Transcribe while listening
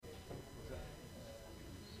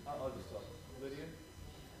I'll just talk. Lydia,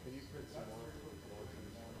 can you print some more?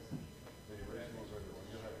 The originals or the ones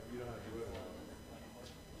you don't have to do it. I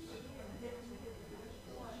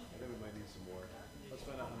think we might need some more. Let's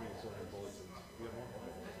find out how many silver bulletins. You have more?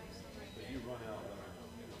 If you run out, let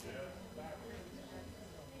me know.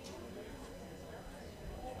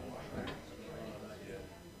 Not yet.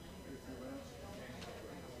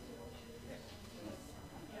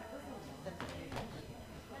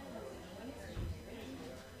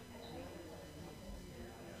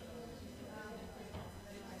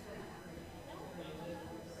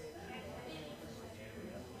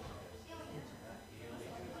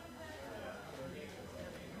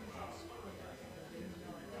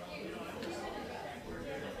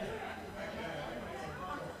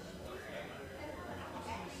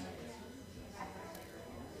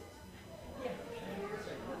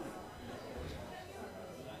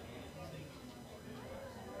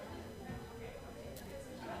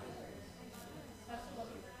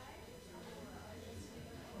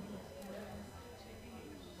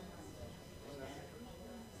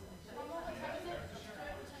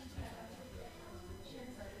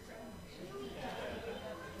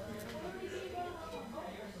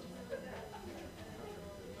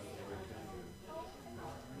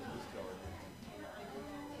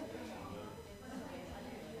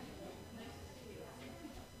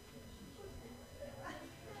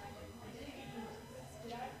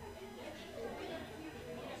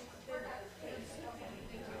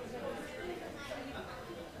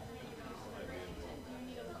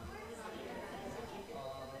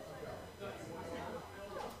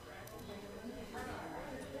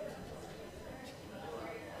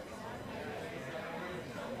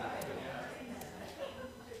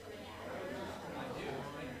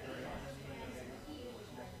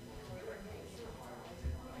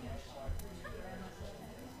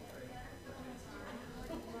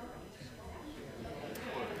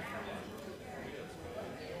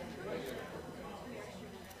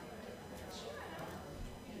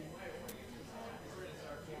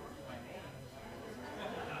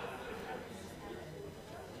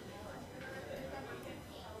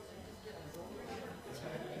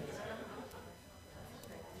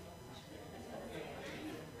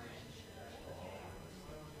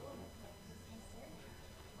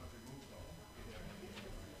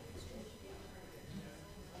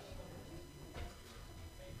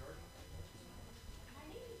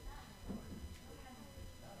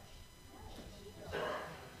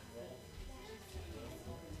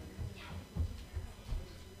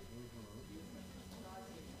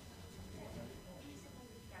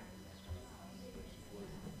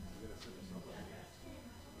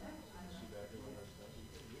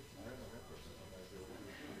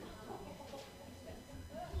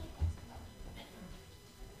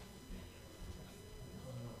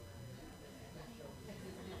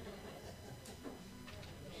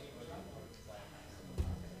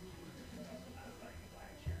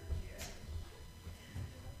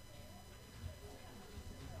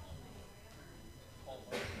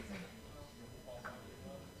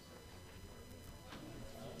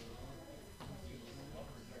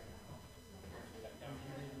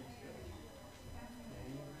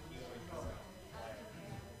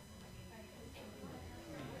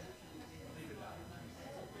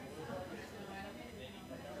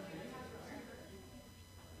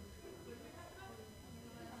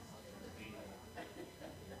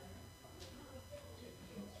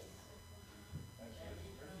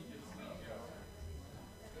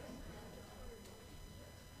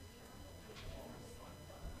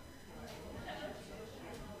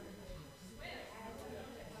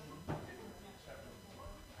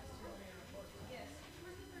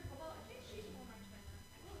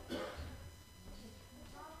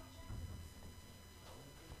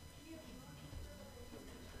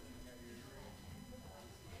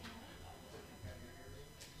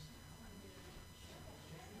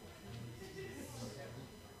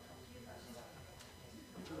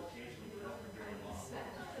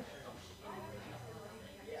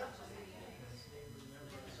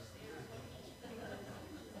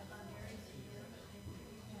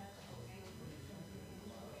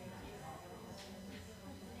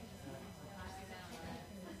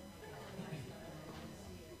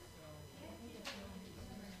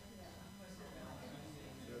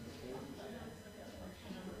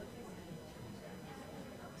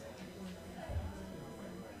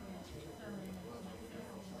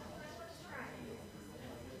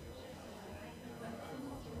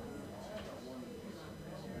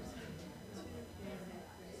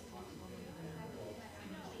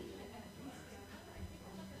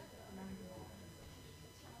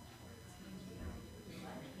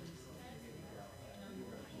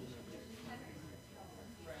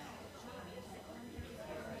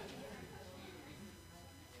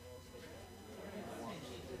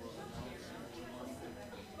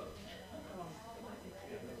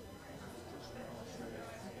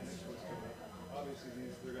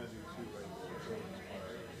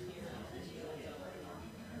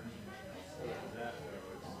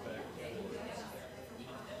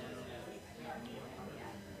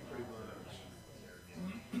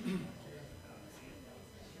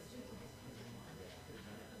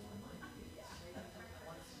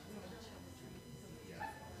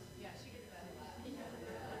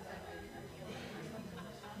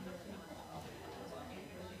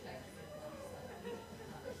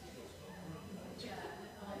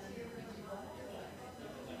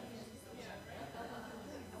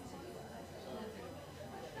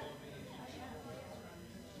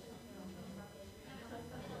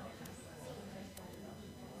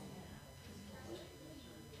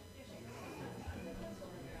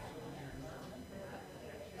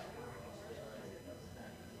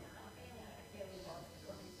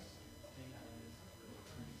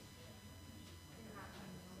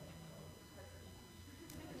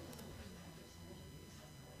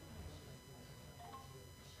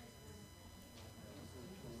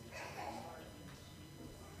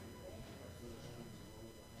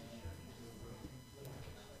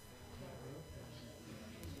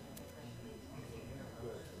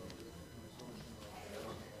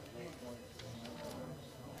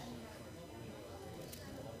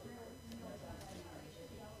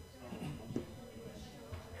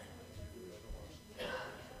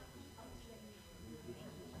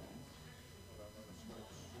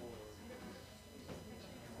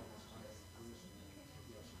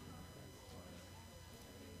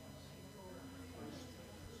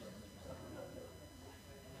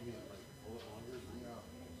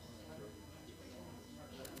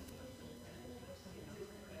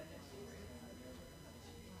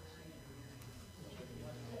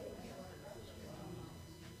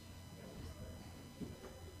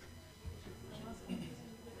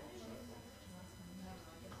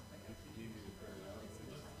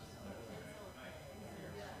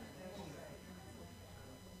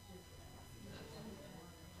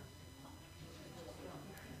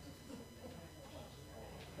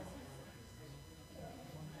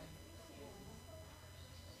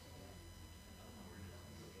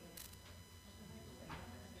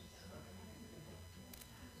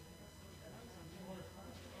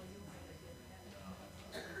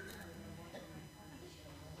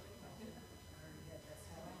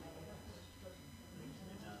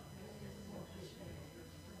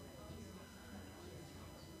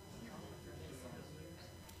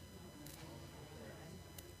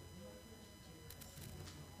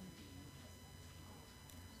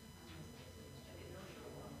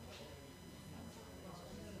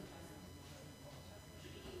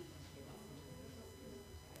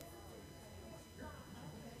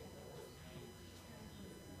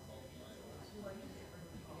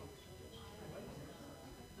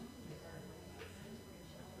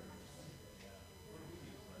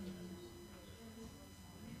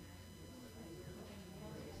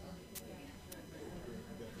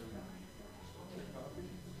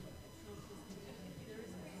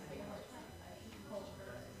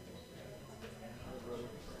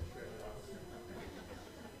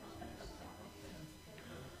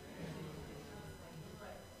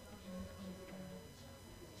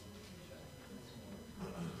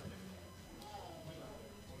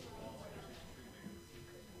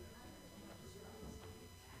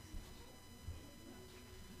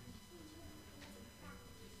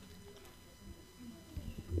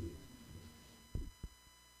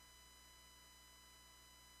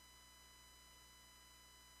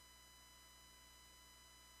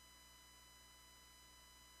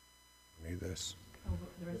 this? Oh,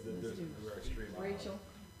 the rest of the students. Rachel?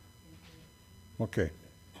 Okay.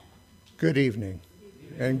 Good evening,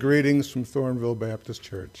 and greetings from Thornville Baptist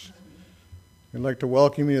Church. I'd like to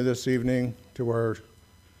welcome you this evening to our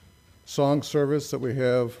song service that we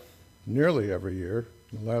have nearly every year.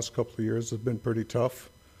 The last couple of years have been pretty tough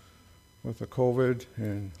with the COVID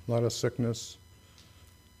and a lot of sickness.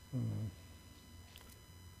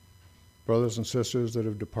 Brothers and sisters that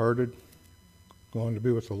have departed, gone to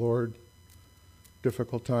be with the Lord.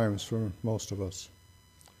 Difficult times for most of us.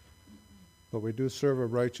 But we do serve a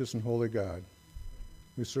righteous and holy God.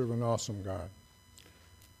 We serve an awesome God.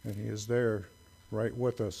 And He is there right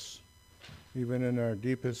with us, even in our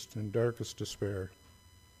deepest and darkest despair.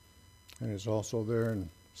 And He's also there in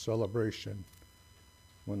celebration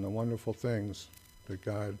when the wonderful things that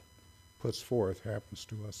God puts forth happens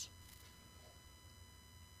to us.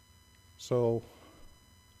 So,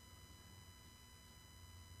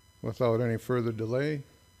 without any further delay,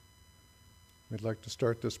 we'd like to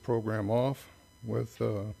start this program off with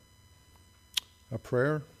a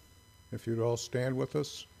prayer. If you'd all stand with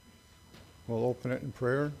us, we'll open it in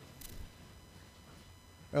prayer.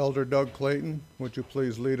 Elder Doug Clayton, would you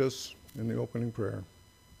please lead us in the opening prayer?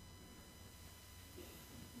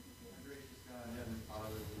 Gracious God, Heavenly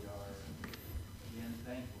Father, we are again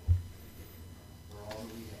thankful for all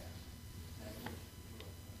that we have. Thankful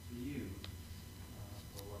to you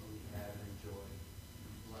for what we have and enjoy.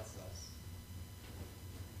 Bless us.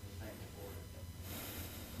 We're thankful for it.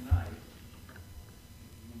 Tonight,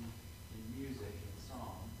 in music and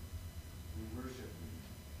song, we worship you.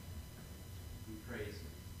 We praise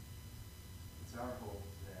you. It's our hope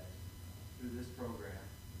that through this program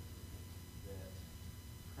that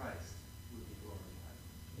Christ would be glorified.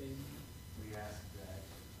 Amen. We ask that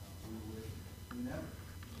we would remember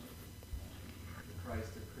the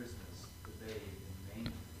Christ of Christmas, the babe in the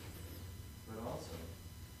manger, but also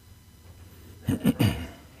that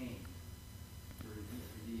Christ came to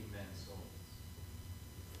redeem men's souls.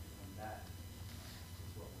 And that is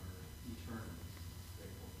what we're eternally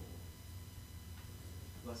grateful for.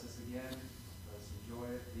 Bless us again. Let us enjoy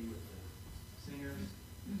it. Be with the singers.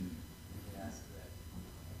 And we ask that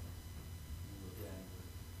you again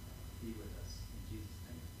would be with us. In Jesus'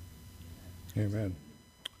 name. Amen. Amen.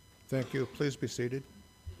 Thank you. Please be seated.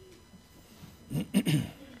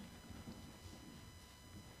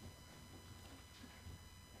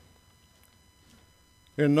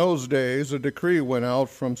 In those days, a decree went out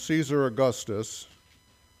from Caesar Augustus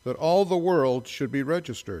that all the world should be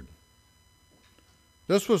registered.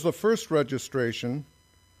 This was the first registration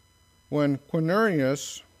when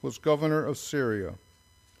Quirinius was governor of Syria,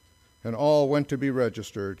 and all went to be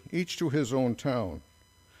registered, each to his own town.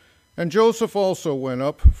 And Joseph also went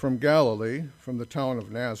up from Galilee, from the town of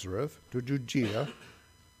Nazareth, to Judea,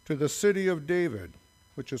 to the city of David,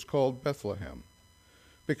 which is called Bethlehem,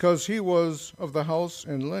 because he was of the house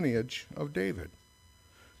and lineage of David,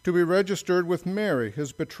 to be registered with Mary,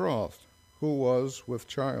 his betrothed, who was with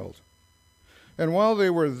child. And while they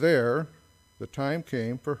were there, the time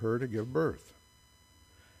came for her to give birth.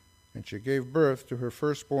 And she gave birth to her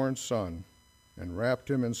firstborn son, and wrapped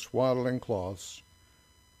him in swaddling cloths,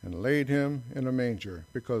 and laid him in a manger,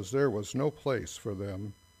 because there was no place for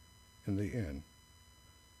them in the inn.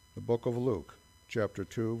 The book of Luke, chapter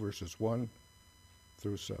 2, verses 1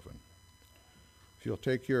 through 7. If you'll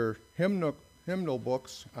take your hymnal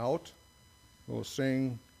books out, we'll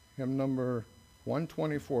sing hymn number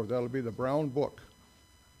 124. That'll be the brown book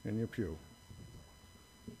in your pew.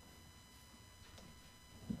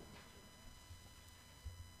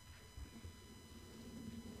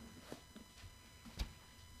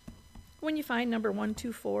 When you find number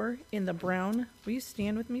 124 in the brown, will you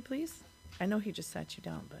stand with me, please? I know he just sat you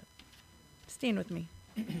down, but stand with me.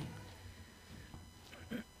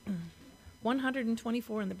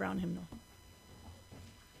 124 in the brown hymnal.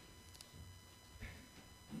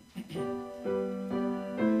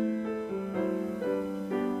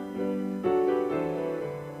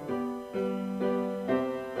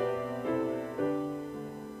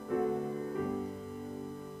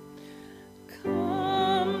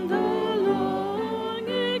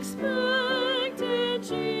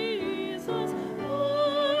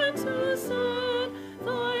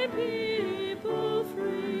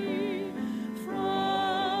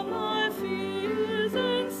 From my fears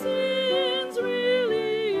and sins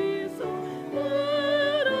release.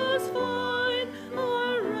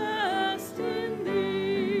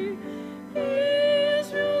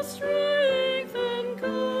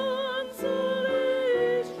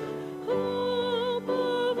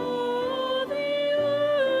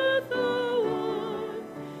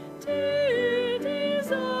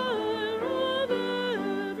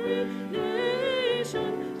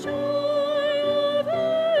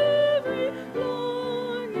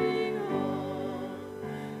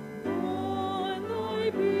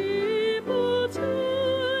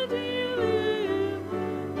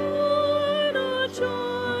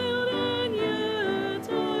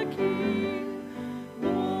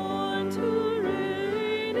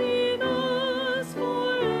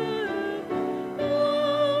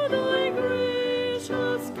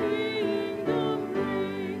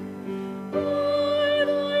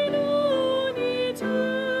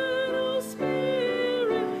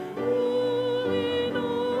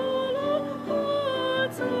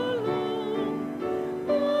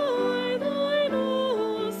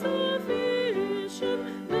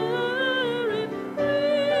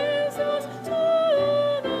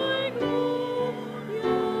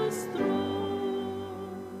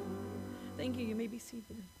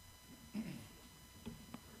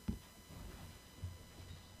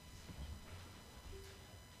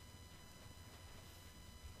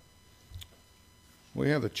 We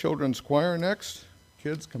have the children's choir next.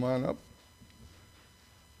 Kids, come on up.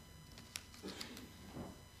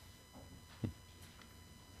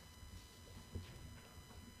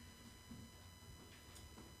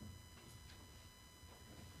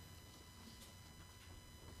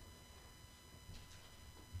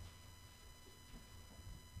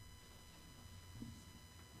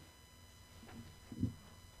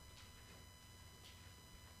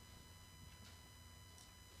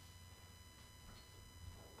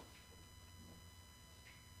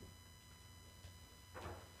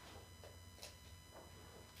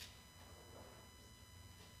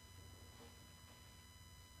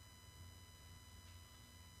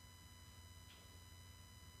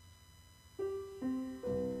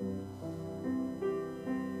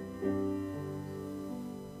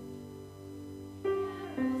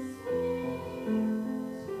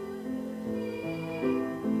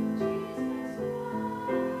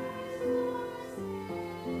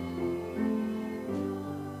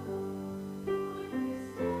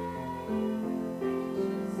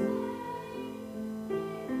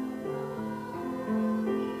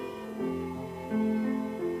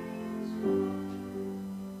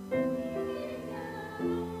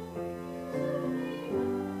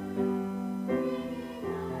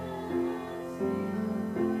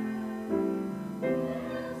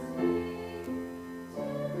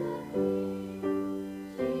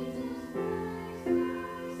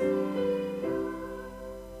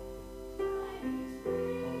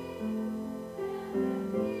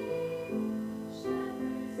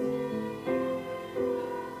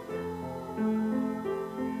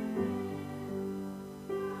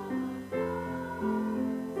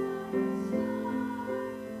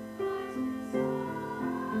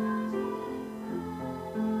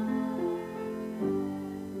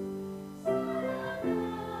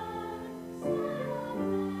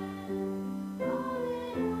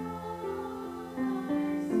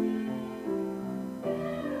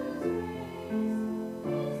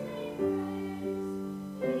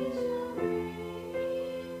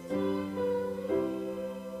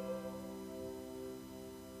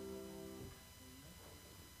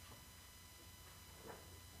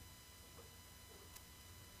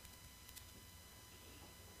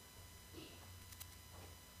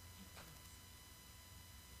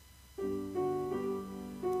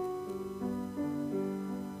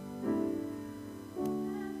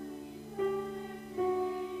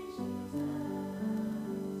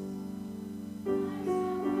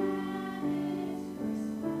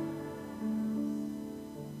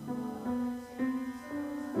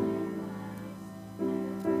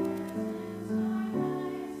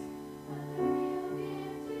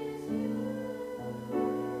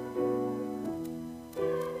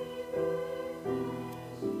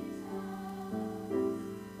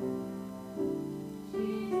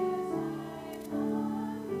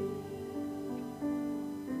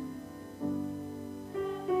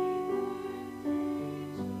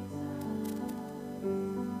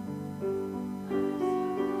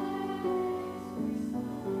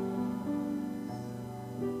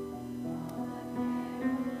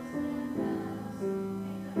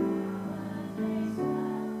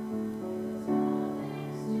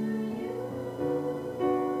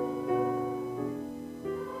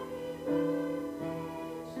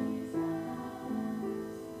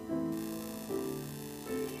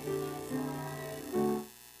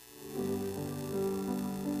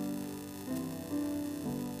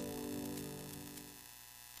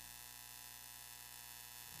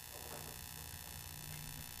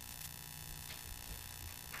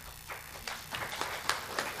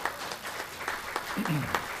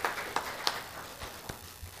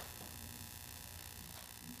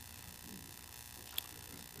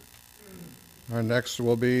 Our next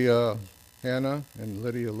will be Hannah and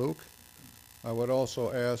Lydia Luke. I would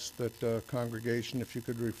also ask that congregation, if you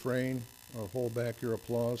could refrain or hold back your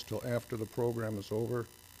applause till after the program is over.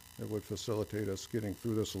 It would facilitate us getting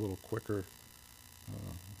through this a little quicker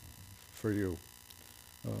for you.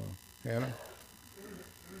 Hannah?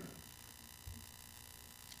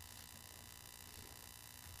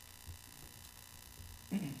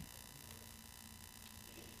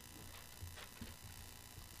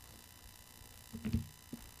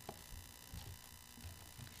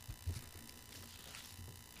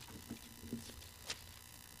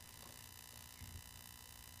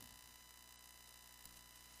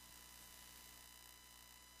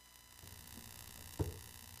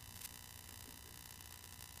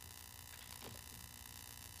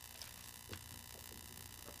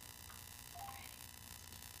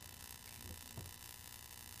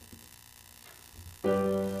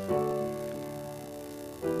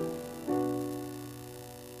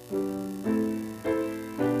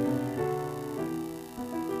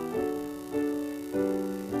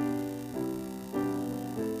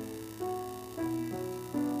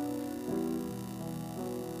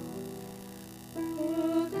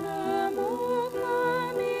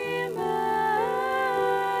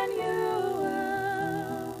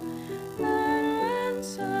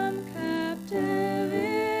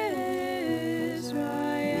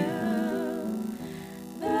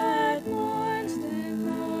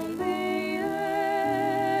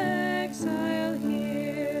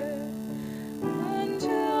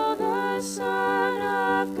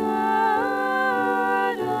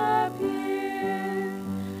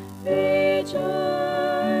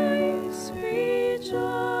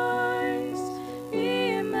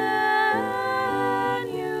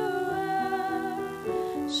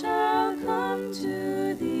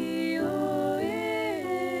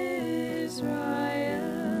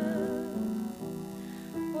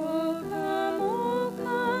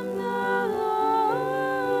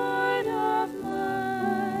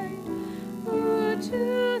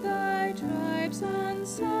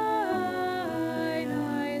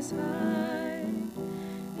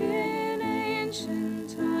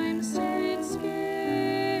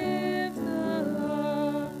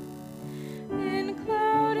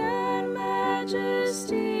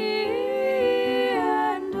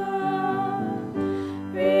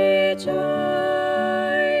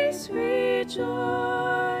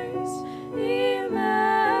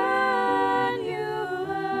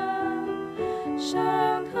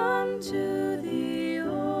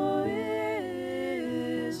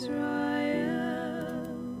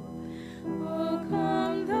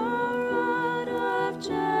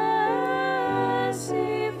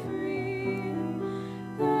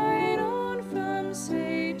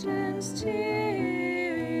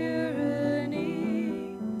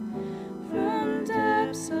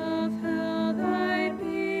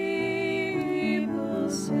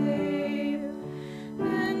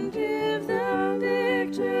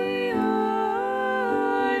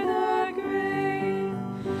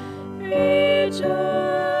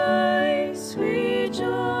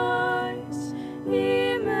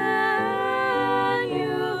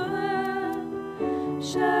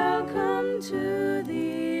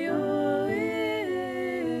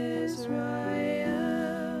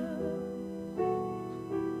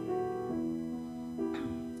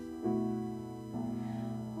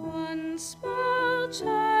 small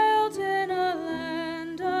child in a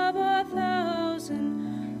land of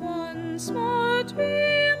 1,000, one small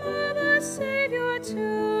dream of a Savior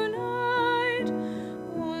tonight,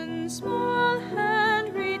 one small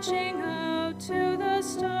hand reaching out to the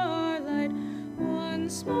starlight, one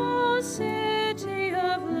small city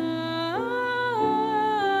of life.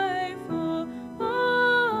 Oh, oh,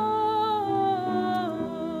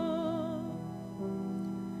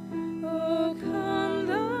 oh, come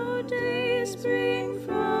thou day spring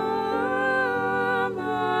from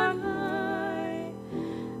on high,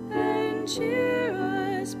 and cheer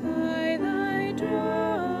us by thy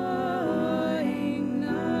drawing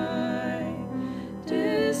nigh.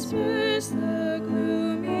 Disperse the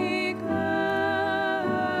gloomy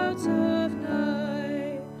clouds of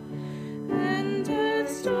night, and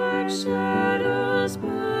death's dark shadows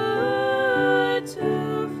put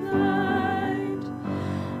to flight.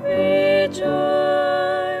 Rejoice,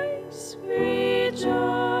 rejoice,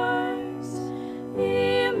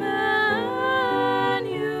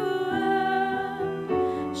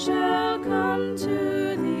 Emmanuel shall come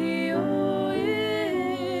to thee, O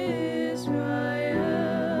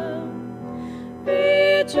Israel.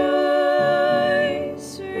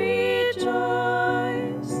 Rejoice,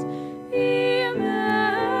 rejoice, Emmanuel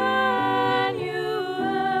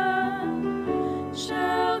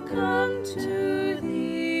shall come to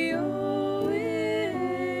thee, O Israel.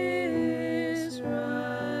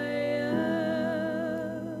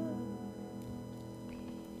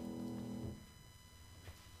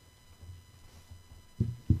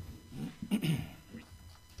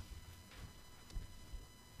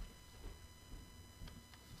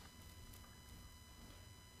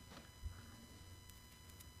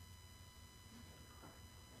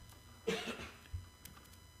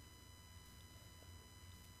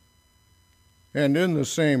 And in the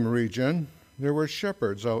same region there were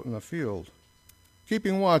shepherds out in the field,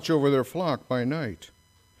 keeping watch over their flock by night.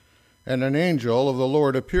 And an angel of the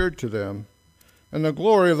Lord appeared to them, and the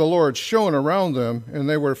glory of the Lord shone around them, and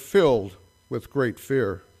they were filled with great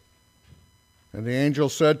fear. And the angel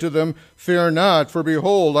said to them, Fear not, for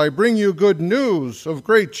behold, I bring you good news of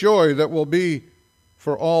great joy that will be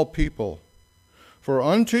for all people. For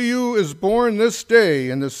unto you is born this day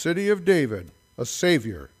in the city of David a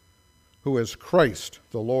Savior, who is Christ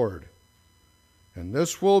the Lord. And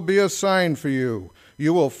this will be a sign for you.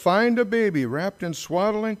 You will find a baby wrapped in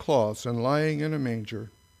swaddling cloths and lying in a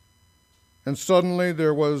manger. And suddenly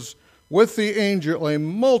there was with the angel a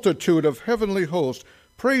multitude of heavenly hosts,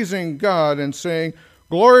 praising God and saying,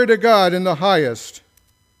 Glory to God in the highest,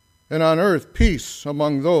 and on earth peace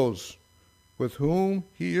among those with whom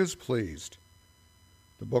he is pleased.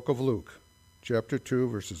 The book of Luke, chapter 2,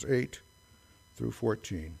 verses 8 through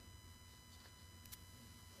 14.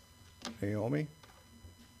 Naomi?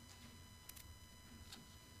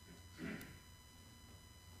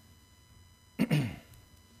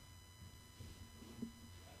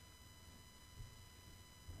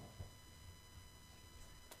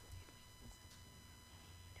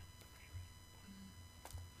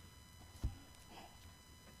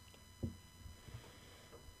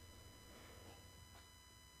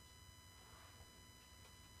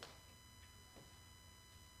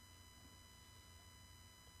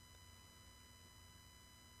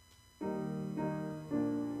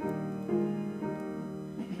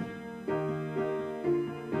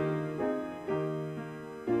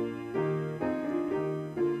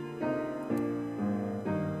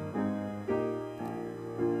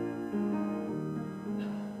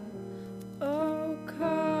 Oh,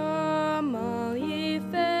 come, all ye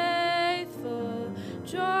faithful,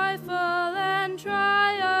 joyful and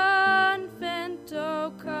triumphant.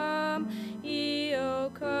 Oh, come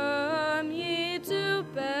ye to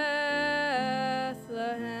Bethlehem.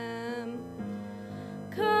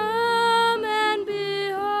 Come and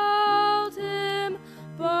behold him,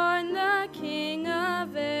 born the King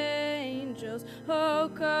of angels. Oh,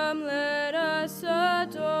 come, let us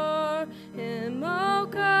adore him. Oh,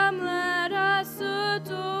 come, let us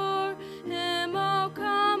adore him. Oh,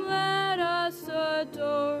 come, let us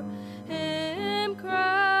adore him,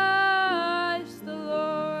 Christ the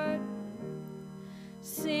Lord.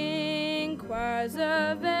 Sing, choirs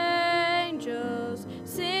of angels,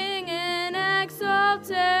 sing in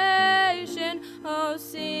exaltation. Oh,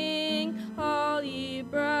 sing, all ye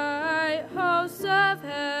bright hosts of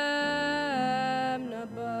heaven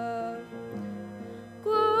above.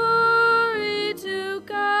 Glory to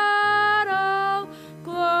God, oh,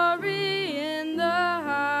 glory in the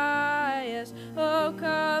highest. Oh,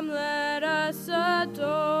 come, let us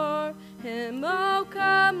adore him. Oh,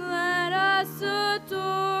 come, let us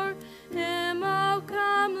adore him. Oh,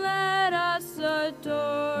 come, let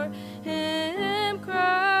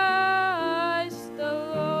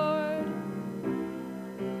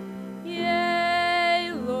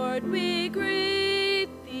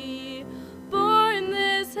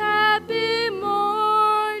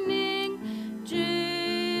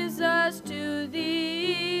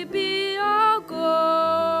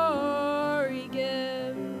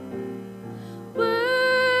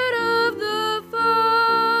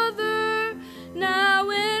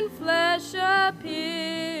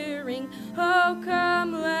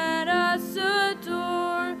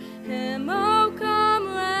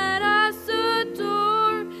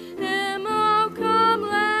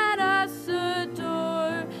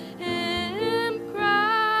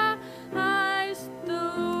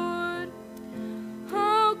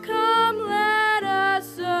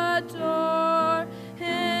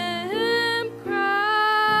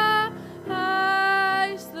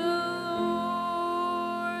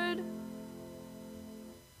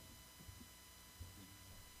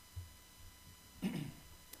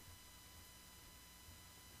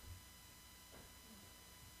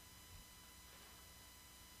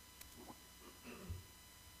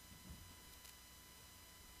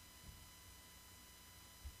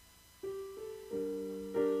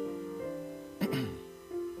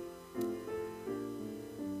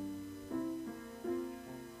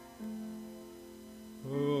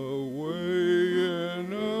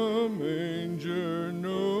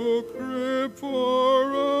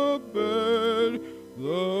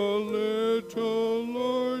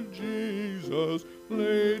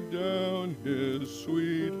laid down his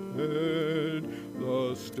sweet head.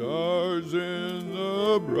 The stars in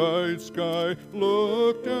the bright sky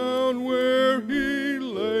looked down where he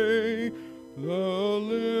lay. The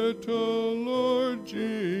little Lord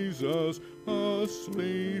Jesus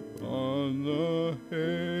asleep on the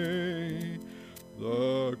hay.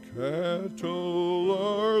 The cattle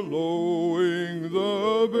are lowing,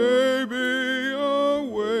 the baby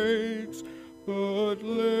awakes, but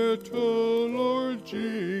little Lord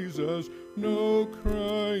Jesus no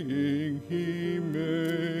crying he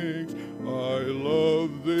makes. I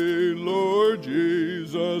love thee, Lord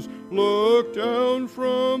Jesus, look down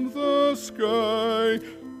from the sky,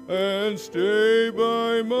 and stay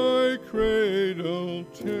by my cradle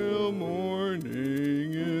till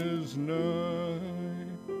morning is nigh.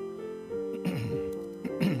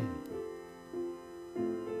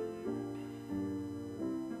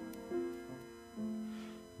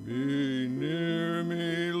 Be near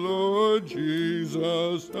me, Lord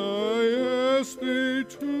Jesus, I ask thee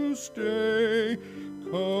to stay.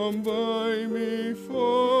 Come by me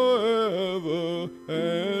forever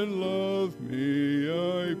and love me,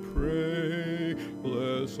 I pray.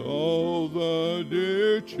 Bless all the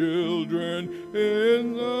dear children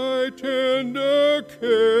in thy tender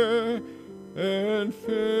care, and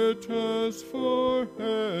fit us for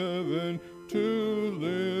heaven to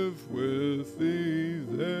live with thee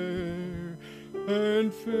there,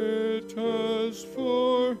 and fit us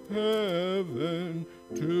for heaven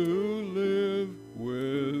to live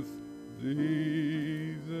with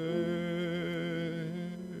thee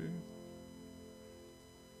there.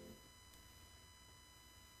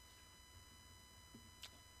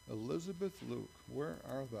 Elizabeth Luke, where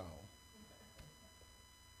art thou?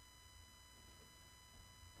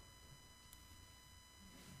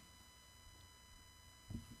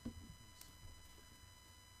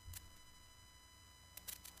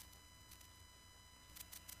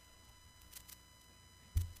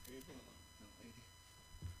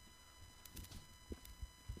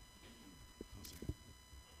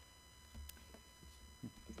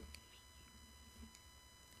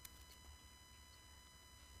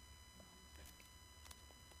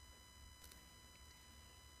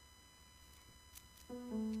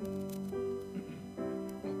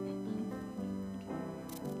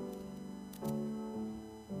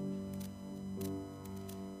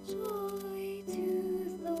 Joy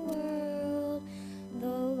to the world, the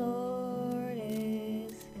Lord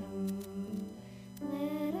is come.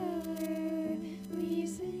 Let earth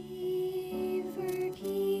receive her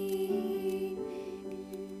King.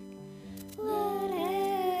 Let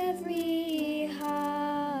every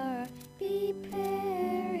heart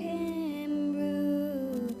prepare him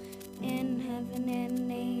brew, and heaven and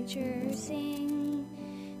nature sing,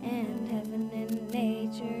 and heaven and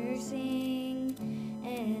nature sing,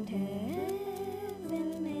 and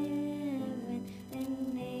heaven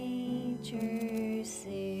and nature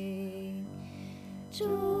sing.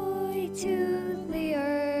 Joy to the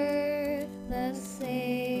earth, the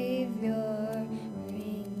Savior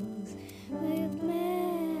rings, with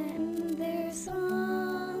men their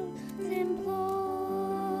songs employ,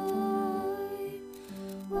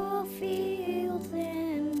 while fields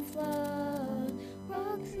and floods,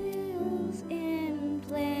 rocks, hills, and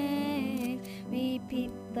plains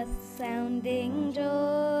repeat the sounding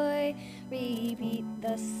joy, repeat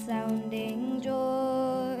the sounding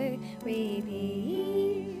joy,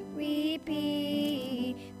 repeat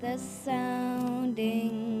the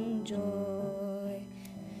sounding joy.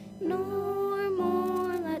 Nor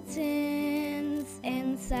more let sins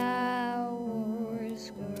and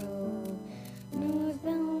sours grow, nor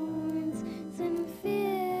thorns and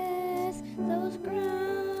fists those ground.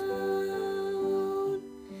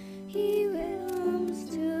 He wills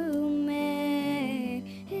to make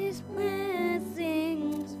his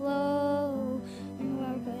blessings flow, and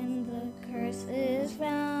work when the curse is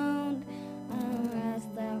found, as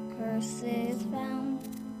the curse is found,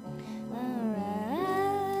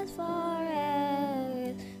 as far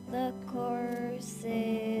as the curse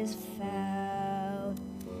is found.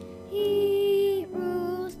 He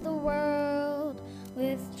rules the world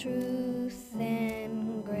with truth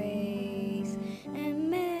and grace, and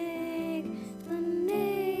makes the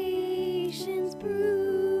nations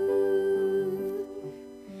prove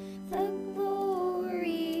the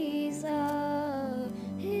glories of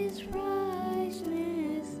his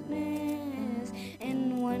righteousness,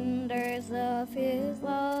 and wonders of his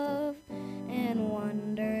love, and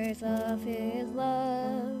wonders of his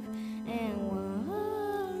love, and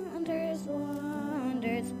wonders of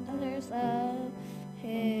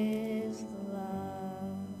his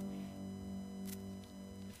love.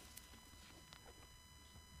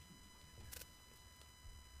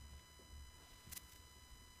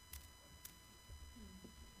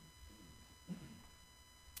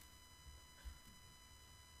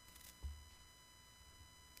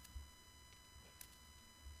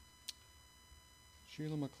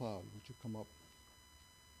 Sheila McLeod, would you come up?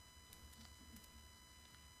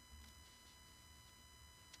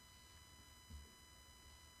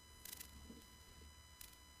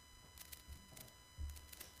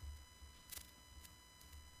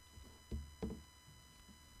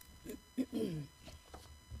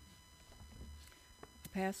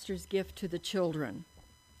 Pastor's gift to the children.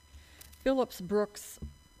 Phillips Brooks,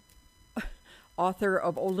 author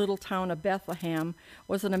of O Little Town of Bethlehem,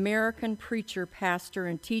 was an American preacher, pastor,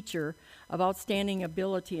 and teacher of outstanding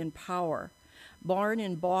ability and power. Born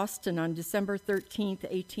in Boston on December 13,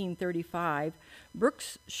 1835,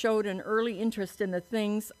 Brooks showed an early interest in the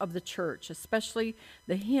things of the church, especially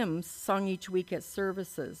the hymns sung each week at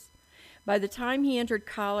services. By the time he entered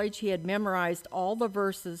college, he had memorized all the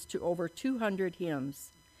verses to over 200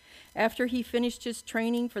 hymns. After he finished his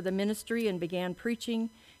training for the ministry and began preaching,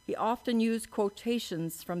 he often used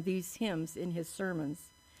quotations from these hymns in his sermons.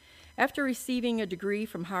 After receiving a degree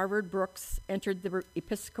from Harvard, Brooks entered the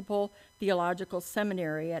Episcopal Theological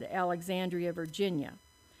Seminary at Alexandria, Virginia.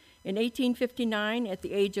 In 1859, at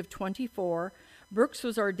the age of 24, Brooks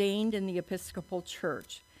was ordained in the Episcopal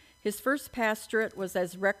Church. His first pastorate was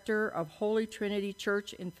as rector of Holy Trinity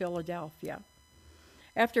Church in Philadelphia.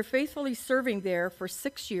 After faithfully serving there for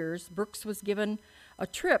 6 years, Brooks was given a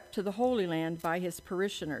trip to the Holy Land by his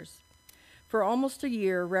parishioners. For almost a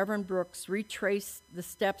year, Reverend Brooks retraced the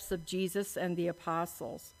steps of Jesus and the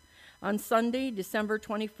apostles. On Sunday, December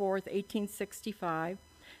 24, 1865,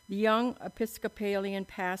 the young Episcopalian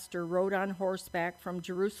pastor rode on horseback from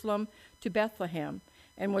Jerusalem to Bethlehem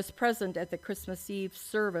and was present at the Christmas Eve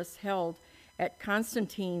service held at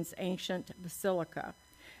Constantine's ancient basilica,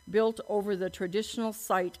 built over the traditional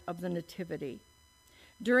site of the Nativity.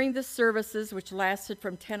 During the services, which lasted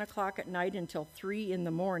from 10 o'clock at night until 3 in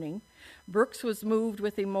the morning, Brooks was moved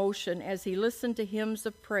with emotion as he listened to hymns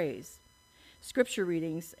of praise, scripture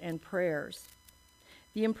readings, and prayers.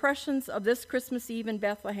 The impressions of this Christmas Eve in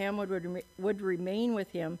Bethlehem would remain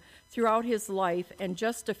with him throughout his life, and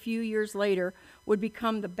just a few years later would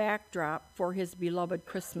become the backdrop for his beloved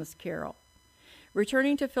Christmas carol.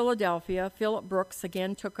 Returning to Philadelphia, Philip Brooks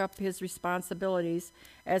again took up his responsibilities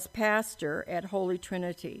as pastor at Holy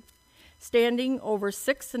Trinity. Standing over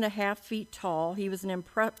 6.5 feet tall, he was an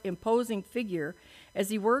imposing figure as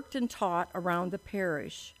he worked and taught around the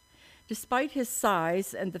parish. Despite his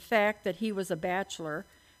size and the fact that he was a bachelor,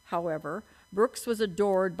 however, Brooks was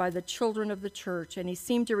adored by the children of the church, and he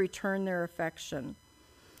seemed to return their affection.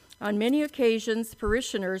 On many occasions,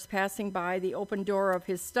 parishioners passing by the open door of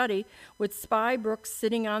his study would spy Brooks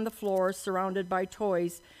sitting on the floor surrounded by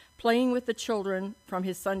toys, playing with the children from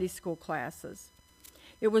his Sunday school classes.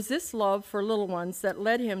 It was this love for little ones that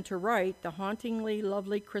led him to write the hauntingly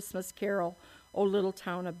lovely Christmas carol, O Little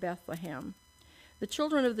Town of Bethlehem. The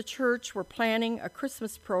children of the church were planning a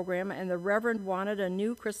Christmas program, and the Reverend wanted a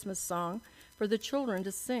new Christmas song for the children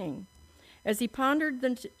to sing. As he pondered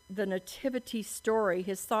the nativity story,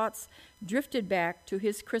 his thoughts drifted back to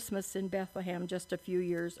his Christmas in Bethlehem just a few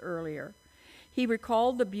years earlier. He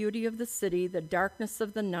recalled the beauty of the city, the darkness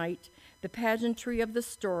of the night, the pageantry of the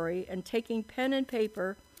story, and taking pen and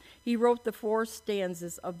paper, he wrote the 4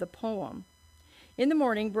 stanzas of the poem. In the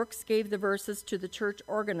morning, Brooks gave the verses to the church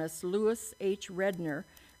organist, Louis H. Redner,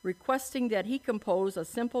 requesting that he compose a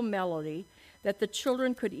simple melody that the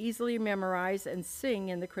children could easily memorize and sing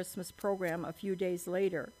in the Christmas program a few days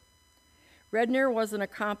later. Redner was an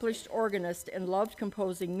accomplished organist and loved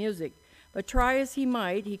composing music, but try as he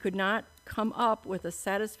might, he could not come up with a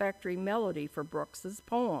satisfactory melody for Brooks's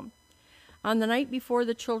poem. On the night before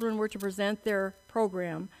the children were to present their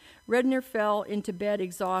program, Redner fell into bed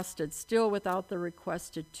exhausted, still without the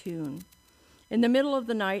requested tune. In the middle of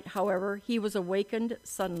the night, however, he was awakened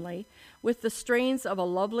suddenly with the strains of a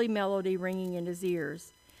lovely melody ringing in his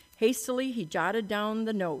ears. Hastily, he jotted down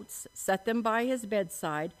the notes, set them by his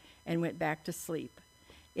bedside, and went back to sleep.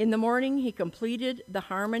 In the morning, he completed the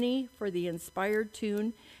harmony for the inspired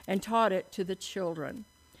tune and taught it to the children.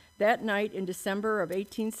 That night in December of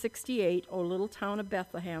 1868, O Little Town of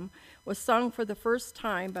Bethlehem was sung for the first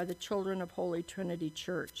time by the children of Holy Trinity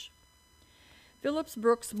Church. Phillips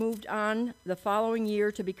Brooks moved on the following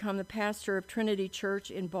year to become the pastor of Trinity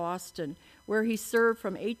Church in Boston, where he served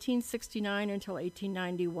from 1869 until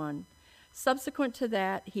 1891. Subsequent to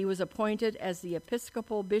that, he was appointed as the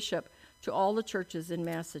Episcopal bishop to all the churches in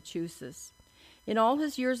Massachusetts. In all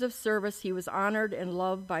his years of service, he was honored and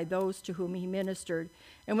loved by those to whom he ministered,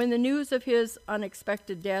 and when the news of his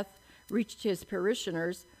unexpected death reached his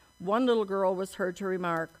parishioners, one little girl was heard to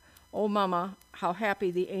remark, "Oh, Mama, how happy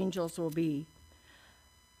the angels will be."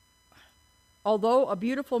 Although a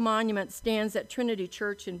beautiful monument stands at Trinity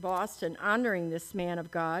Church in Boston honoring this man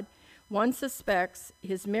of God, one suspects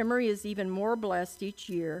his memory is even more blessed each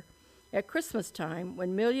year at Christmas time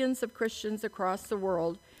when millions of Christians across the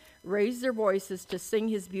world raise their voices to sing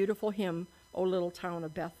his beautiful hymn, O Little Town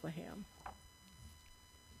of Bethlehem.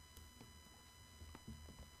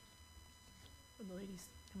 Would the ladies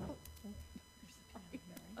come up?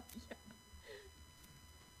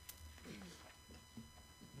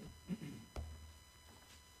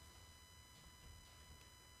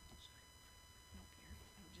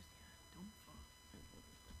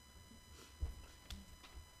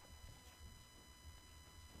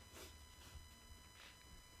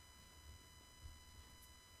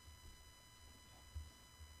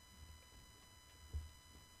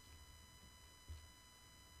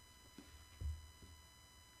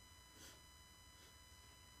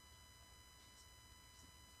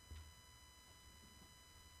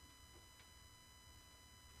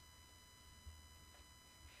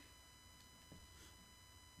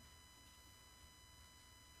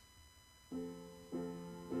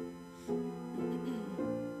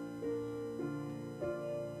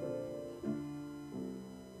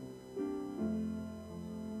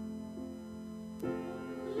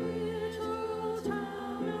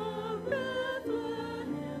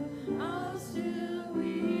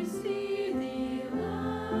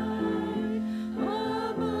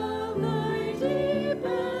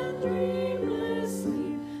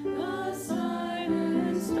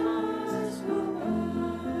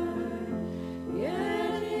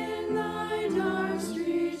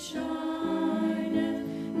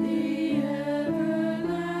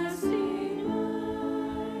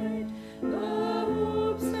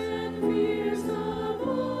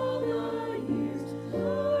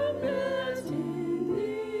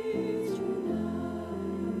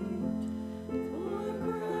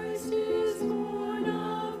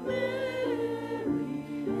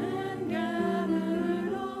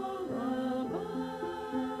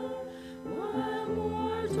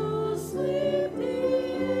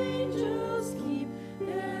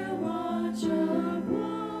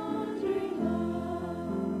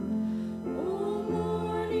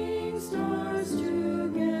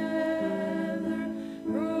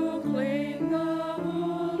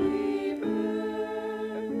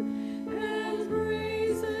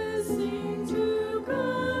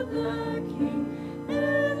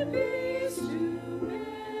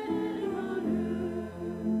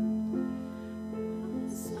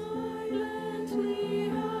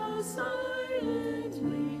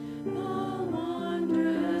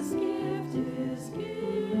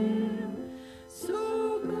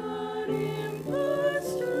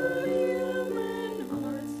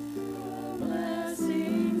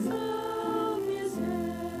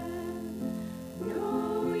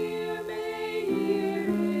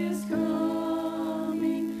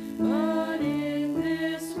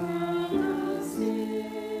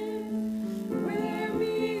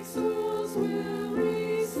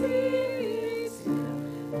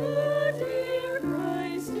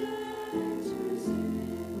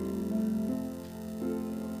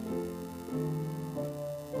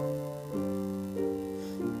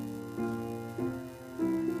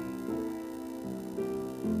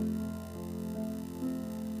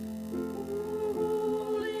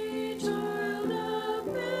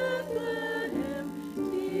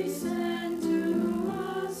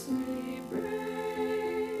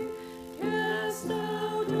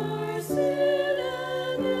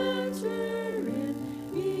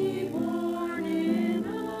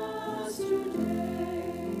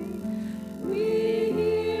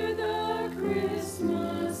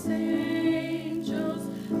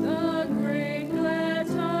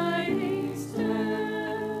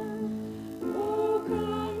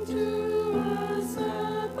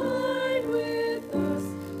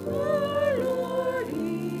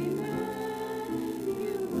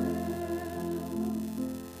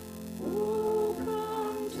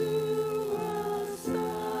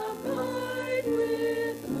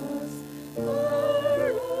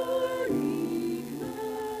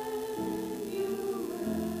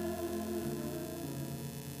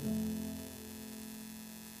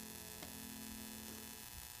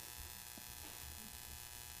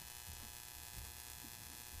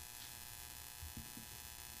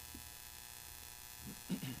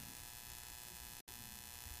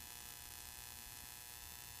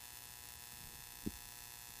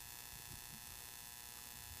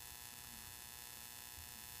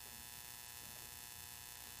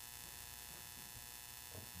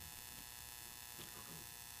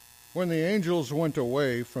 When the angels went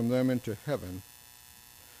away from them into heaven,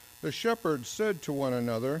 the shepherds said to one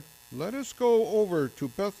another, let us go over to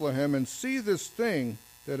Bethlehem and see this thing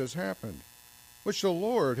that has happened, which the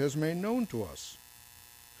Lord has made known to us.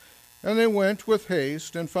 And they went with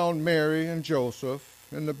haste and found Mary and Joseph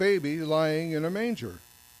and the baby lying in a manger.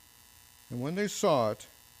 And when they saw it,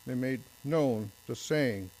 they made known the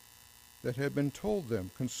saying that had been told them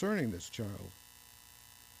concerning this child.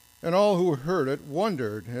 And all who heard it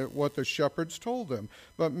wondered at what the shepherds told them.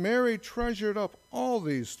 But Mary treasured up all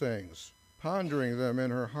these things, pondering them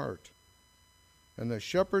in her heart. And the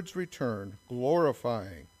shepherds returned,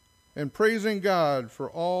 glorifying and praising God for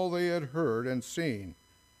all they had heard and seen,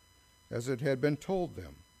 as it had been told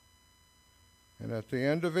them. And at the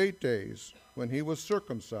end of 8 days, when he was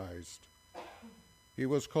circumcised, he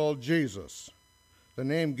was called Jesus, the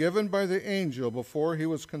name given by the angel before he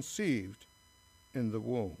was conceived in the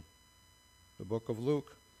womb. The book of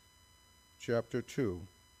Luke, chapter 2,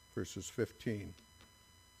 verses 15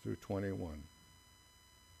 through 21.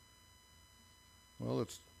 Well,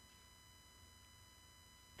 it's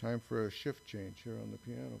time for a shift change here on the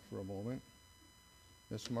piano for a moment.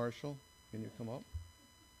 Miss Marshall, can you come up?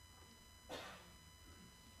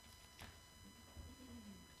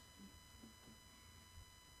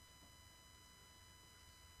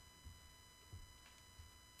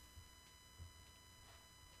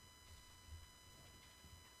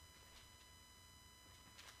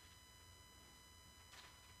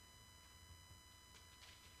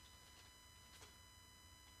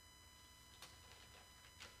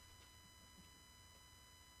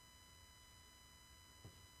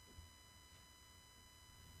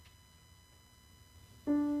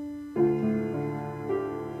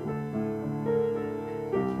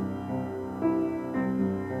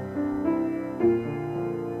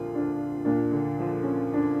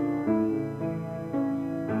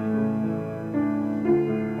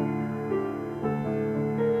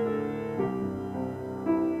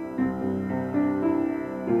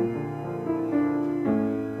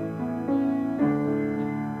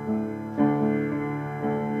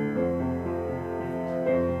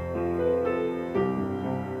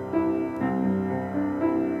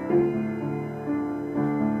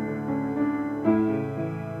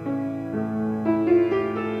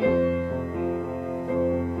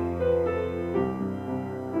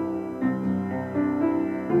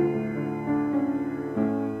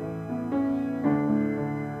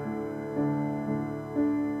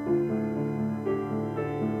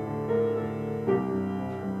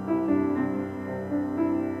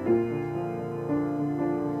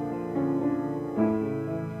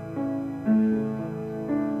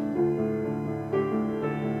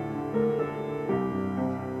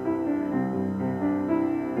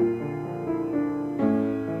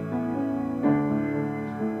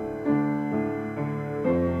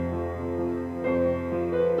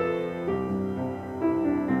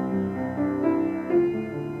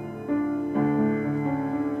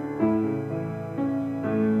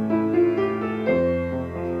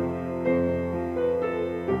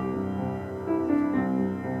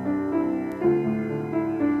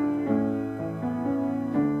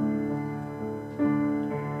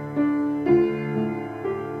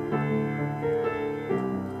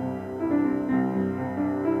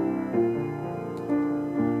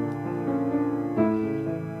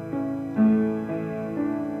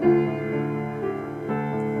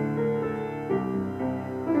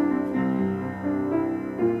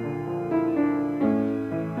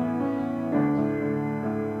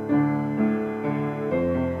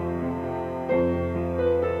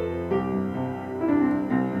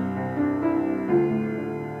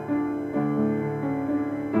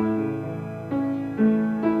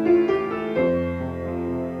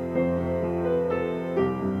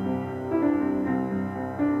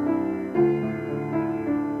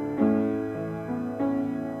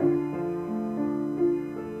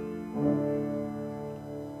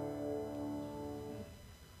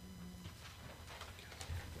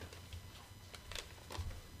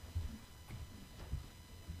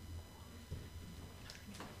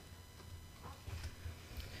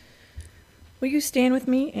 Will you stand with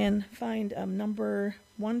me and find number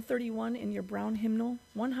 131 in your brown hymnal?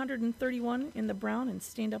 131 in the brown, and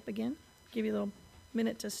stand up again. Give you a little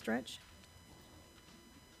minute to stretch.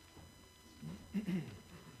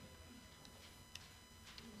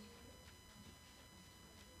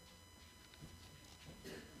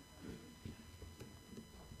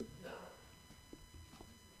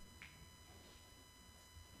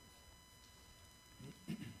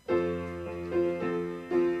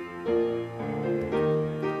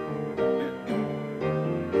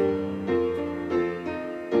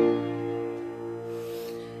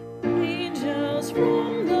 Angels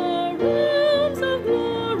from the realms of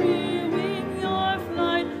glory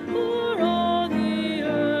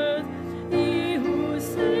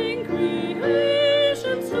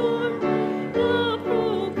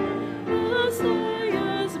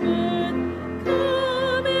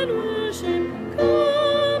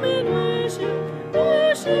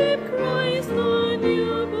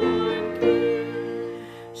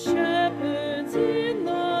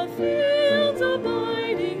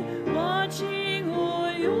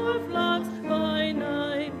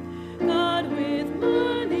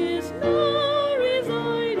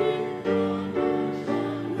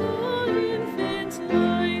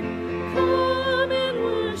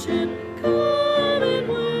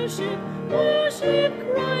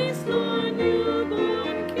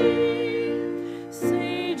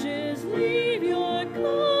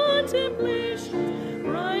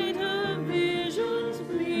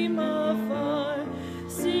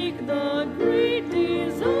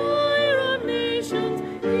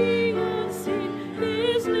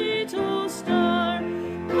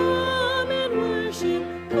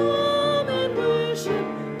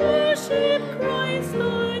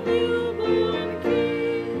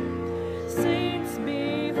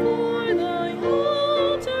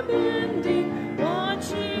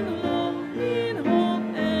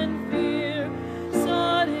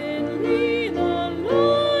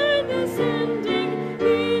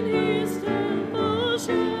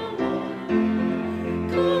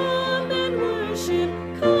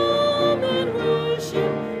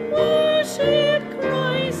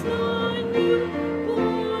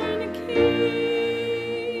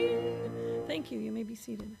be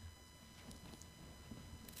seated.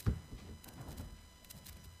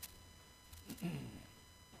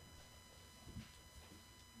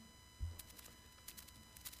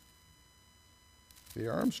 The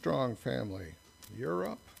Armstrong family, you're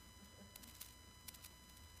up.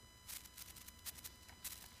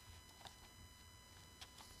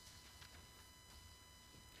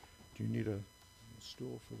 Do you need a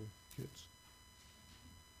stool for the kids?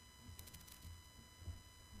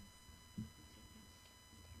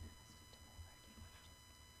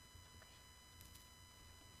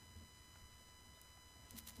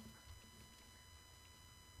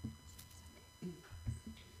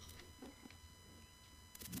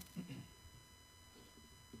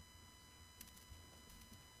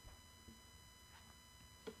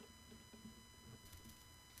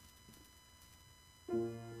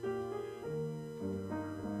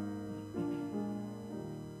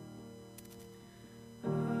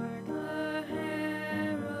 Hark the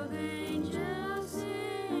herald angels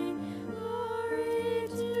sing, glory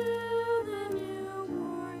to the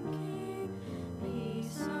newborn King.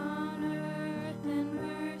 Peace on earth and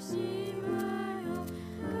mercy mild,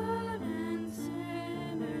 God and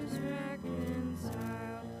sinners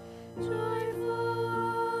reconciled. Joyful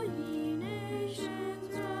all ye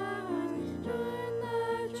nations rise, join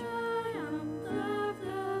the triumph of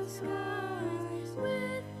the skies.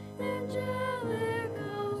 With angelic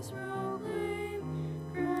hosts proclaim,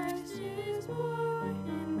 Christ is born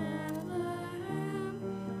in Bethlehem.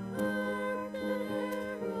 Hark the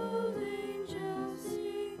herald angels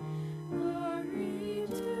sing, glory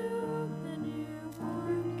to the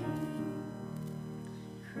newborn King.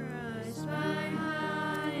 Christ by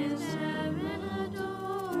highest heaven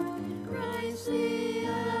adored, Christ the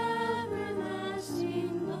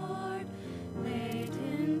everlasting Lord. Late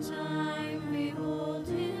in time behold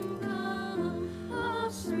him come,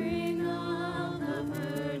 offspring of the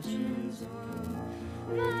Virgin's womb.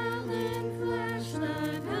 Veiled in flesh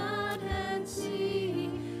the Godhead see,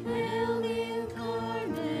 hailed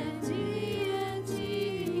incarnate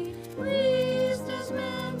deity, pleased as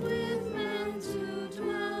man with men to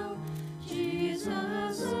dwell.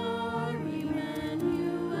 Jesus our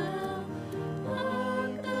Emmanuel.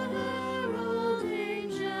 Hark the herald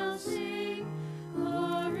angels sing,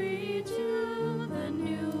 glory to the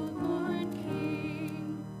newborn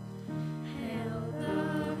King. Hail the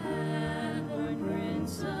heavenborn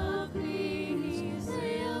Prince of Peace,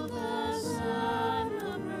 hail the Son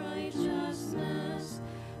of righteousness.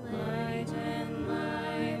 Light and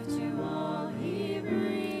life to all he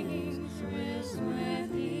brings, risen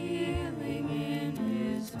with healing in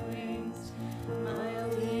his wings.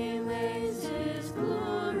 Mildly lays his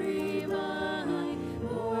glory by,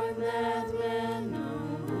 born that men no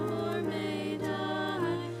more may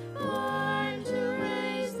die. Born to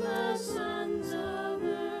raise the sons of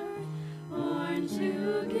earth, born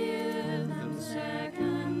to give them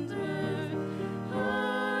second birth.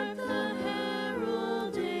 Hark the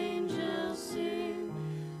herald angels sing,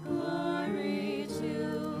 glory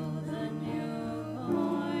to the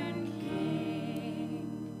newborn King.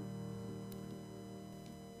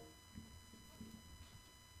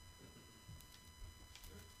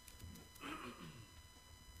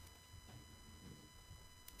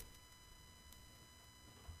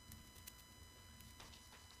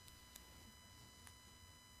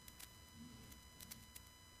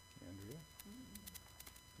 Andrea,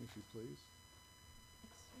 if you please.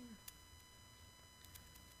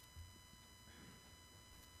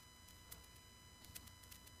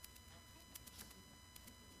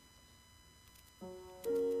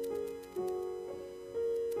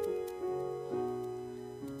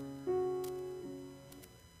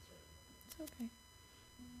 It's okay.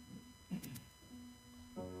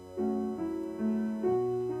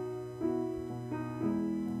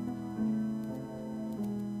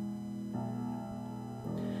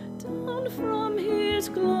 Down from his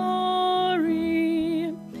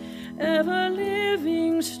glory, ever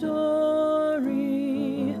living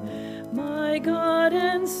story, my God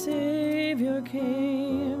and Savior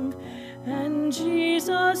came, and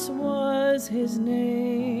Jesus was his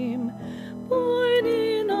name. Born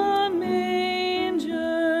in a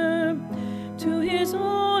manger, to his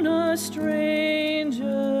own a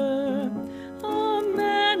stranger, a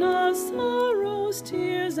man of sorrows,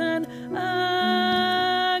 tears, and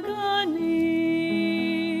agony.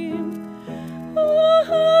 Oh,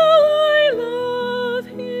 how I love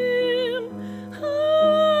him, how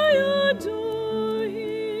I adore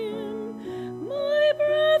him, my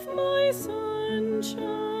breath, my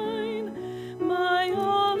sunshine, my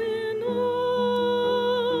all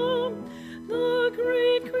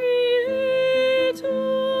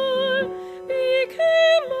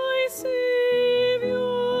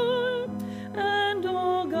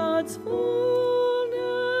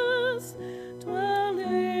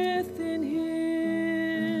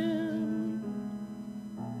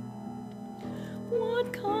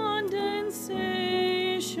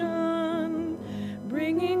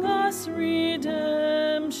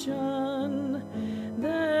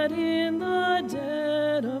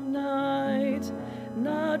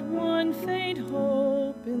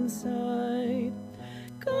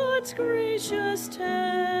gracious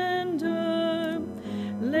tender,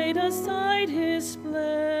 laid aside his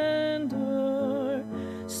splendor,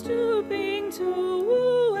 stooping to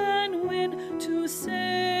woo and win, to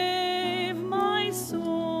save my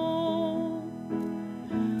soul.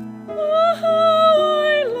 Oh, how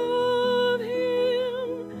I love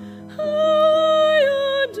him, how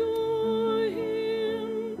I adore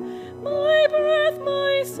him, my breath,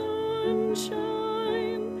 my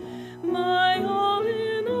sunshine, my all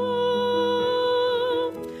in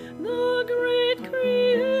all. The great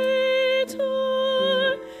Creator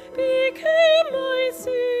became my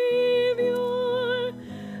Savior,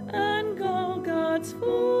 and all God's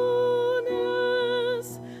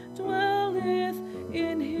fullness dwelleth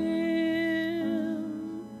in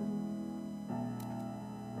him.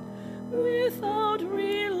 Without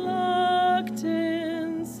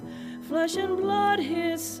reluctance, flesh and blood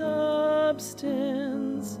his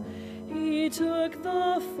substance, he took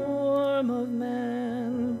the form of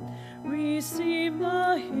man, received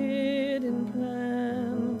the hidden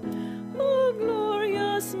plan. Oh,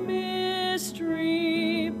 glorious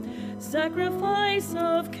mystery, sacrifice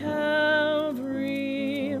of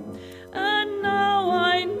Calvary. And now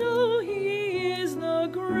I know he is the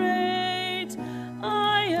great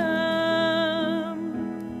I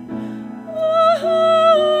am. Oh,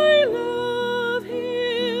 how I love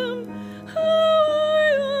him, how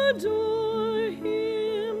I adore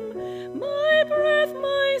him, my breath,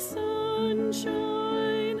 my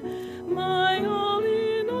sunshine, my all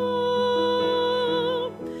in all.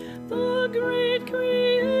 The great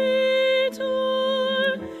Creator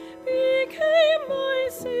became my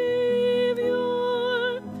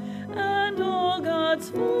Savior, and all God's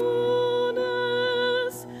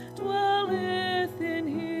fullness dwelleth in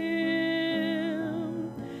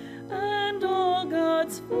him, and all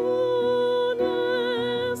God's fullness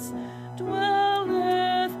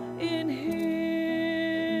dwelleth in him.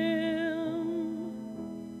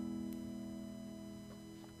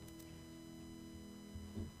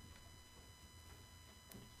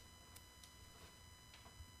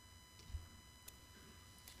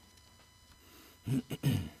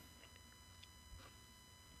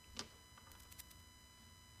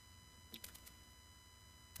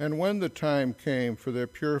 And when the time came for their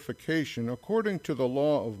purification according to the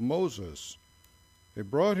law of Moses, they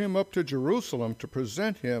brought him up to Jerusalem to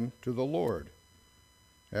present him to the Lord.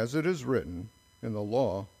 As it is written in the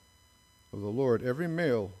law of the Lord, every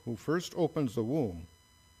male who first opens the womb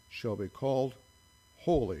shall be called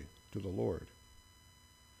holy to the Lord.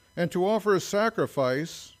 And to offer a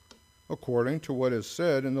sacrifice, according to what is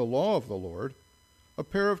said in the law of the Lord, a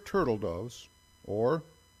pair of turtle doves or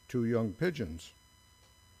 2 young pigeons.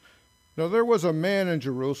 Now there was a man in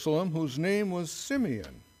Jerusalem whose name was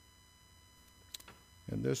Simeon.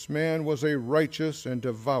 And this man was a righteous and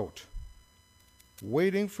devout,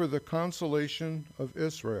 waiting for the consolation of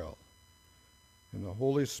Israel. And the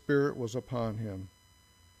Holy Spirit was upon him.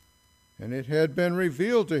 And it had been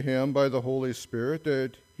revealed to him by the Holy Spirit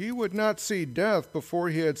that he would not see death before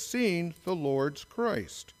he had seen the Lord's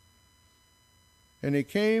Christ. And he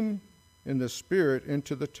came in the Spirit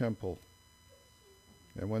into the temple.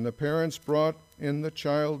 And when the parents brought in the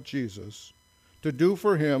child Jesus to do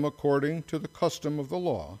for him according to the custom of the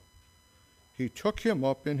law, he took him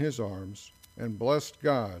up in his arms and blessed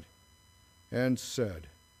God and said,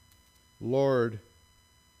 Lord,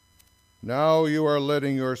 now you are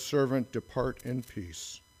letting your servant depart in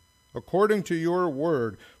peace, according to your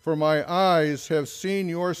word, for my eyes have seen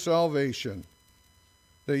your salvation,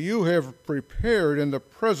 that you have prepared in the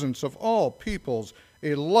presence of all peoples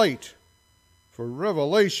a light for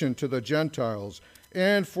revelation to the Gentiles,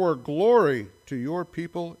 and for glory to your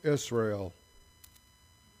people Israel.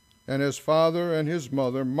 And his father and his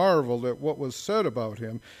mother marveled at what was said about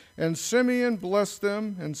him. And Simeon blessed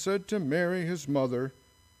them and said to Mary his mother,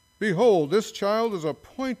 Behold, this child is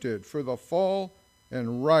appointed for the fall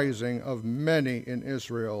and rising of many in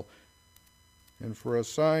Israel, and for a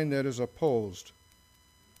sign that is opposed,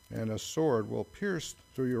 and a sword will pierce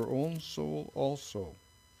through your own soul also,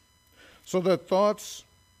 so that thoughts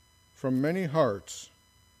from many hearts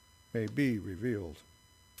may be revealed.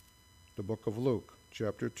 The book of Luke,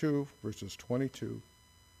 chapter 2, verses 22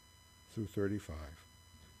 through 35.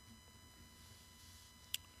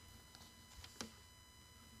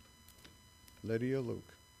 Lydia Luke.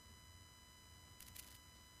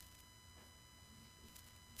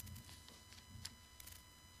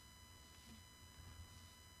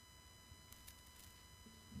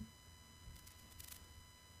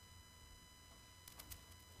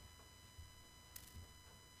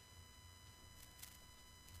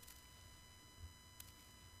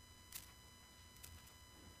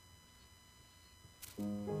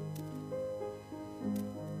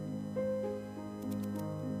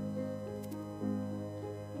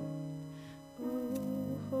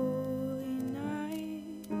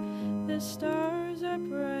 the stars are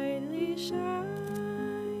brightly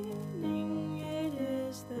shining. It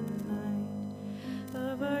is the night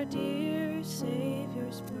of our dear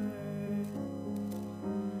Savior's birth.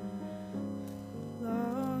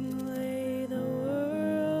 Long lay the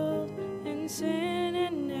world in sin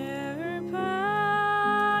and error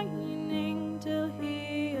pining, till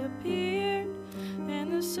he appeared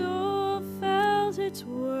and the soul felt its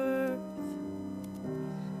worth.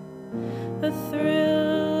 A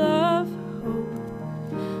thrill of hope,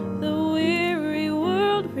 the weary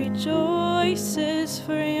world rejoices,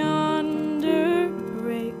 for yonder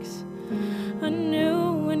breaks a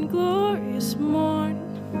new and glorious morn.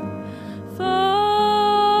 Fall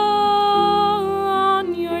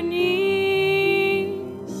on your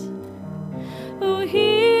knees, oh,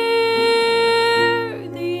 hear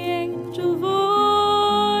the angel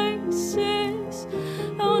voices,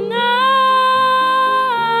 oh, night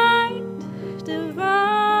divine,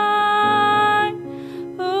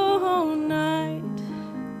 oh, night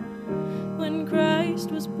when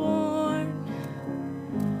Christ was born.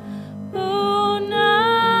 Oh,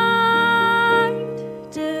 night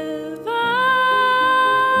divine,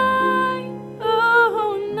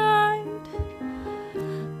 oh,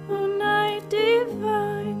 night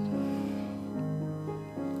divine,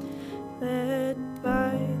 led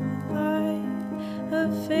by the light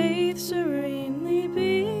of faith serenely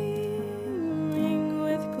beaming,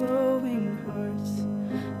 with glowing hearts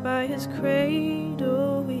by his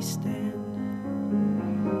cradle we stand.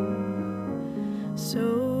 So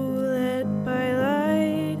led by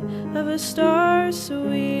light of a star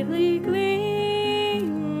sweetly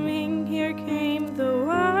gleaming, here came the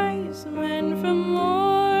wise men from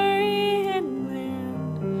Orient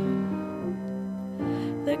land.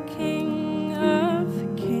 The King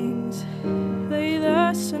of Kings lay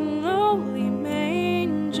thus in lowly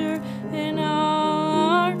manger, in all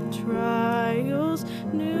our trials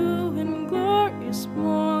new and glorious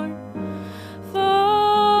morn. Fall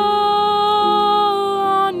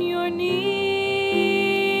on your knees,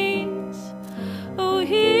 oh,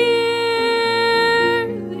 hear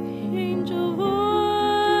the angel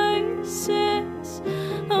voices,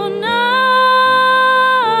 oh, night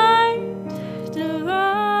divine,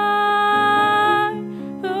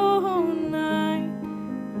 oh, night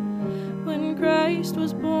when Christ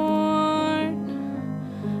was born.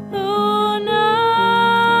 Oh,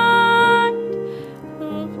 night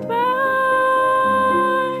divine,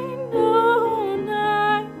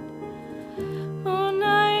 oh,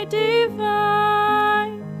 night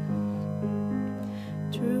divine.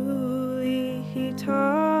 Truly he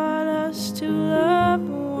taught us to love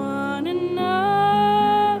one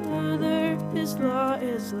another. His law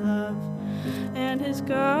is love, and his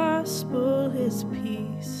gospel is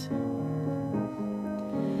peace.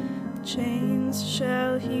 Chains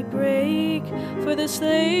shall he break, for the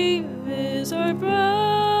slave is our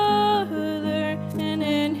brother, and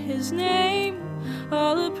in his name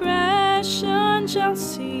all oppression shall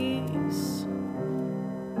cease.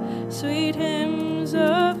 Sweet hymns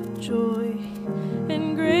of joy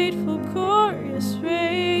and grateful chorus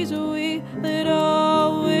raise we, let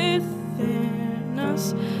all within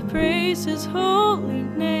us praise his holy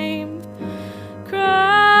name. Christ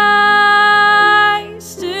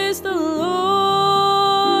is the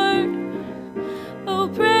Lord, oh,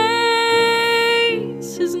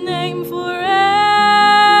 praise his name forever,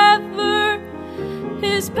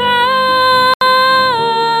 his power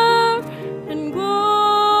and glory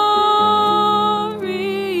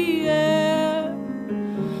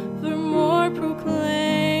evermore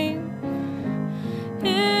proclaim,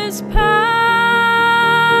 his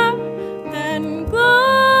power and glory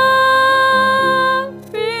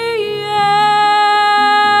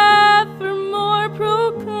evermore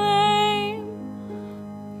proclaim.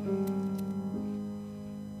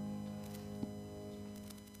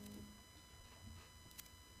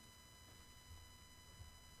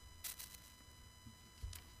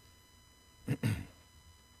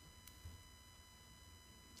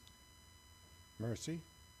 Mercy,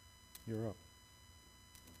 you're up.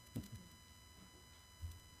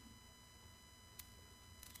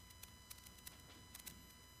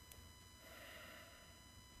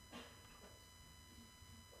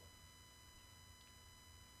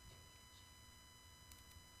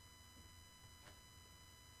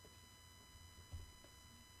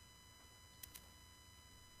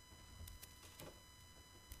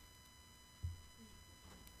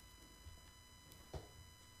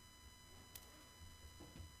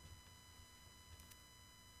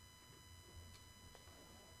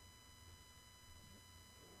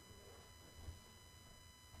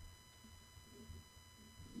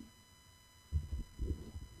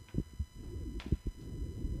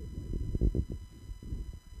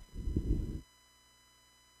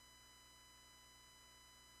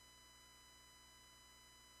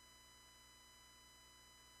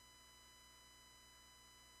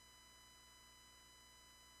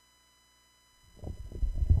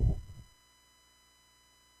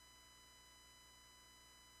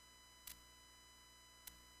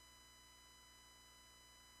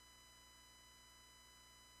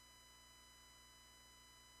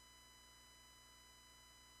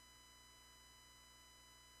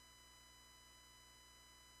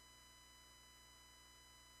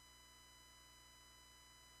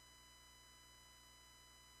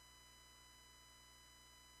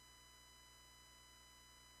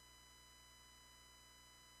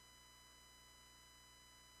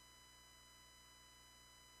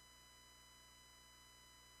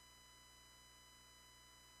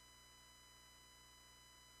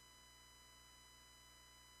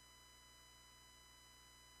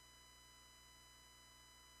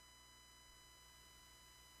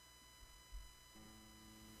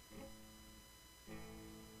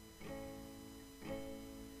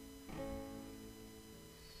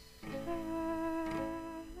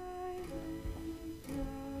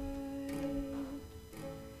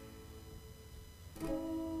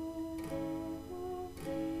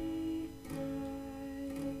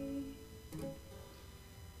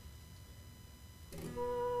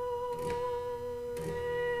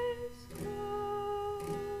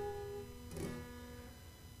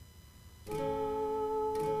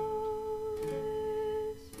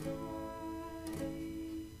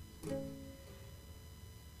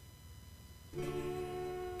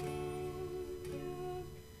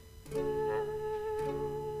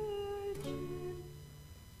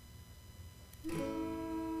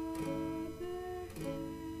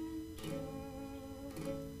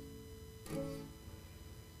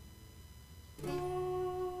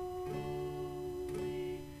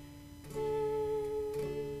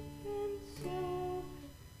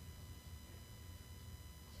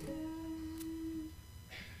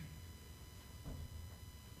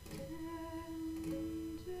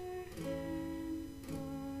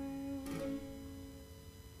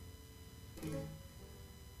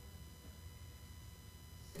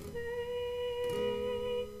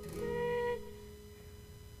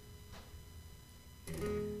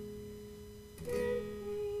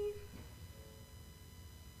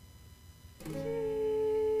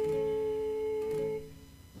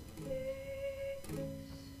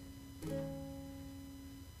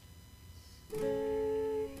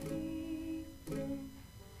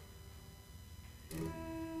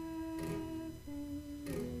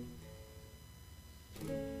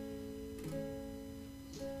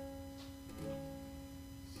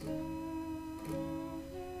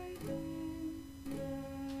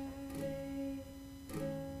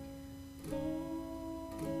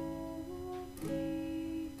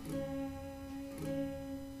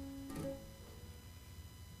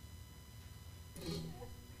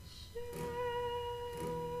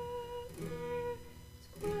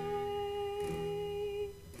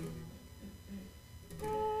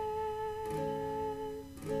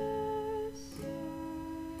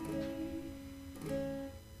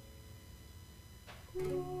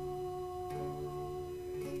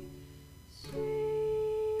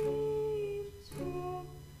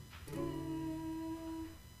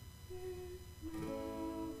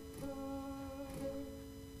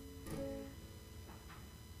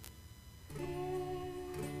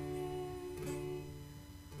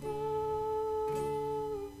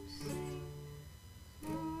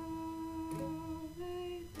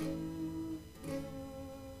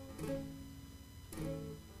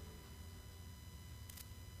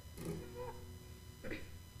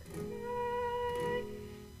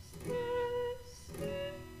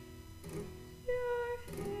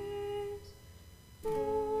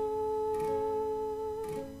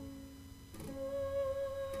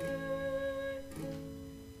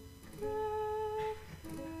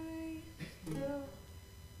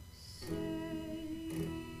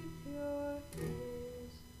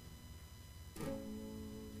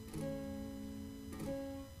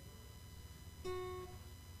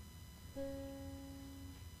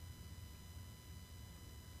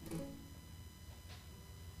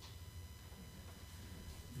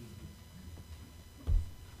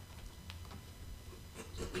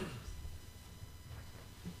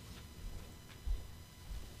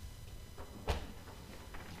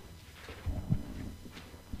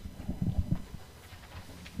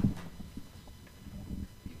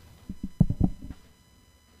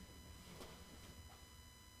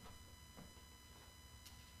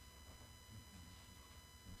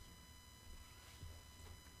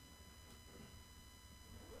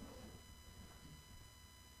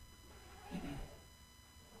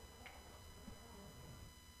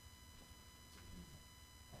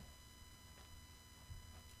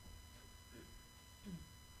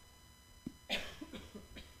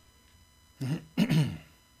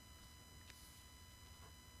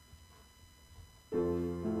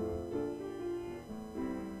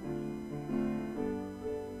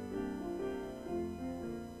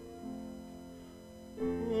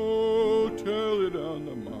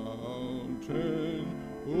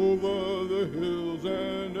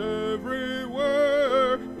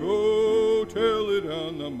 tell it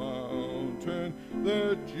on the mountain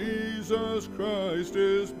that Jesus Christ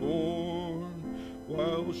is born.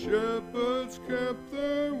 While shepherds kept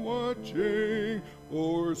their watching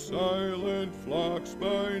o'er silent flocks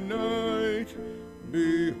by night,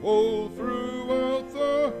 behold, throughout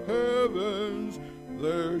the heavens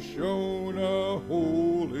there shone a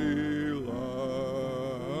holy light.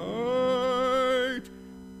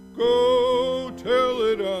 Go tell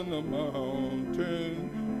it on the mountain,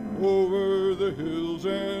 over the hills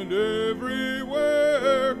and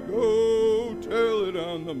everywhere. Go tell it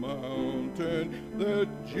on the mountain that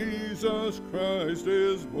Jesus Christ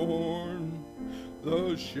is born.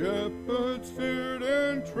 The shepherds feared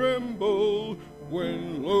and trembled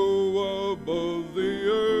when low above the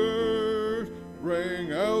earth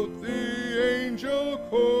rang out the angel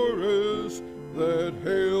chorus that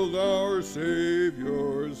hailed our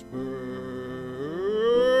Savior's birth.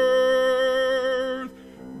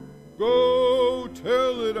 Go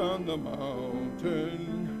tell it on the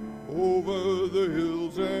mountain, over the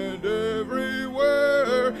hills and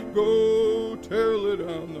everywhere. Go tell it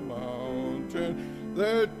on the mountain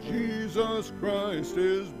that Jesus Christ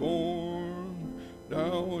is born.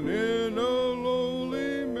 Down in a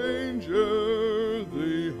lowly manger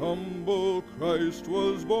the humble Christ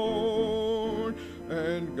was born,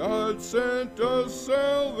 and God sent us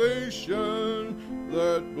salvation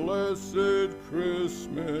that blessed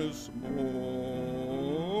Christmas morn.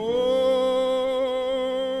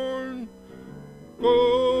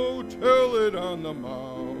 Go tell it on the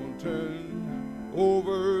mountain,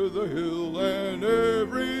 over the hill and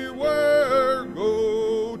everywhere.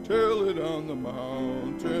 Go tell it on the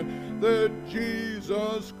mountain that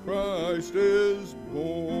Jesus Christ is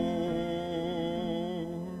born.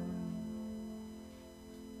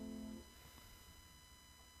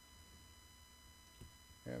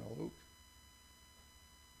 Hannah Luke.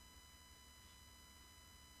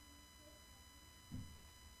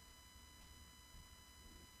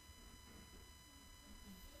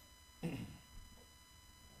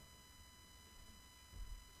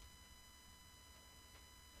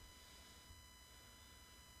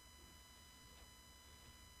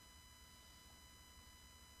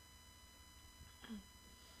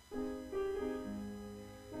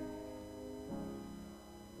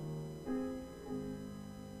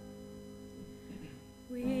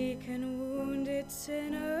 Weak and wounded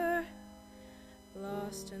sinner,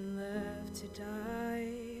 lost and left to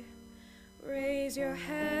die, raise your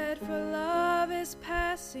head, for love is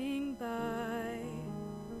passing by.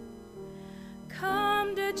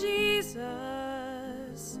 Come to Jesus,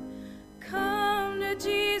 come to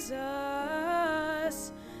Jesus,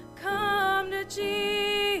 come to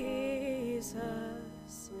Jesus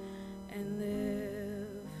and live.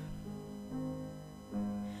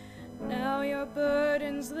 Now your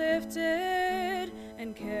burden's lifted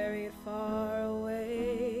and carried far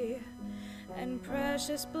away, and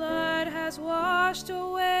precious blood has washed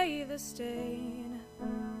away the stain.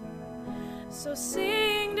 So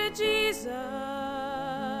sing to Jesus,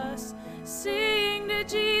 sing to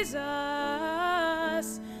Jesus,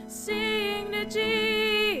 sing to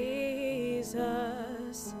Jesus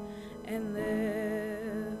and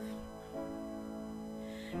live.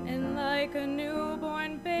 And like a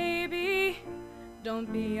newborn baby,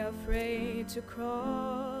 don't be afraid to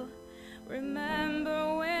crawl.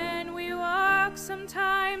 Remember, when we walk,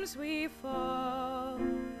 sometimes we fall.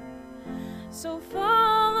 So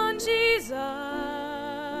fall on Jesus,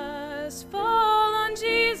 fall on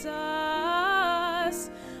Jesus,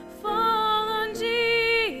 fall on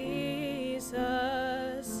Jesus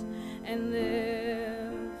and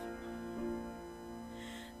live.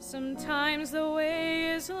 Sometimes the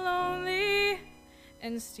way is lonely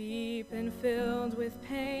and steep and filled with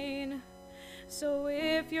pain. So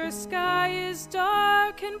if your sky is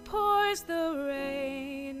dark and pours the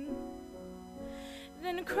rain,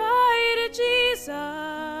 then cry to Jesus,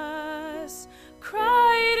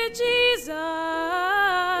 cry to Jesus,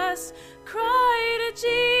 cry to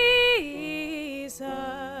Jesus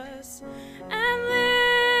and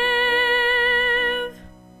live.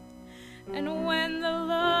 And when the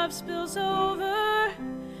love spills over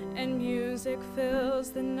and music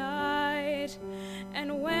fills the night,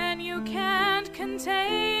 and when you can't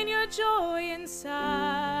contain your joy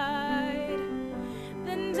inside,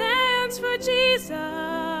 then dance for Jesus,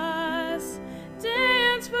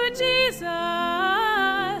 dance for Jesus,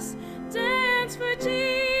 dance for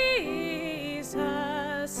Jesus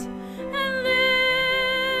and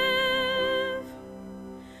live.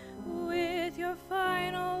 With your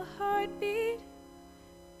final heartbeat,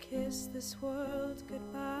 kiss this world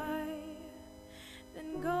goodbye.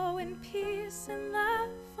 Then go in peace and laugh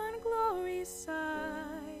on glory. glory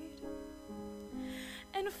side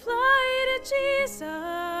and fly to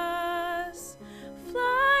Jesus,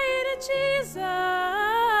 fly to Jesus,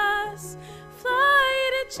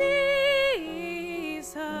 fly to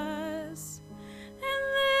Jesus and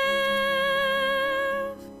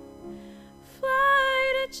live. Fly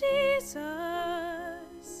to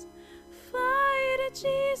Jesus, fly to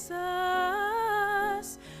Jesus,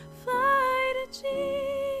 fly to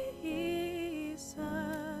Jesus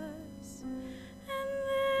and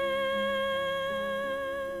live.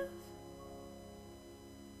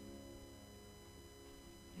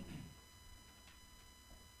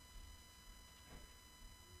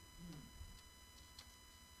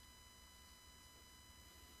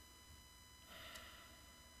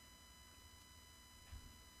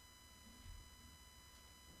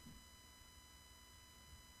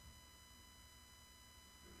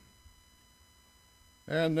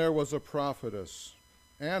 And there was a prophetess,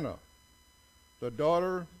 Anna, the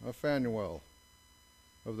daughter of Phanuel,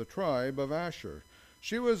 of the tribe of Asher.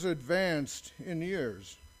 She was advanced in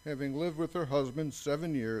years, having lived with her husband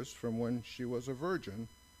 7 years from when she was a virgin,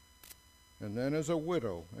 and then as a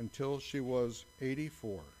widow until she was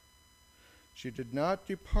 84. She did not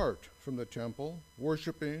depart from the temple,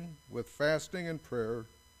 worshiping with fasting and prayer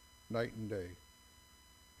night and day.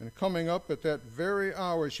 And coming up at that very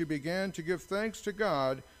hour, she began to give thanks to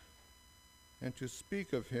God and to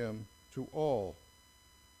speak of him to all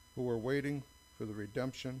who were waiting for the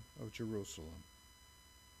redemption of Jerusalem.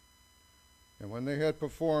 And when they had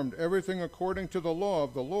performed everything according to the law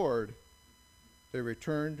of the Lord, they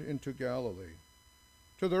returned into Galilee,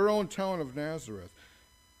 to their own town of Nazareth.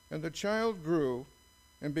 And the child grew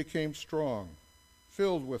and became strong,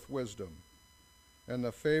 filled with wisdom, and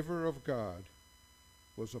the favor of God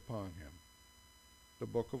was upon him. The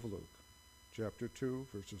book of Luke, chapter 2,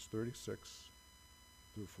 verses 36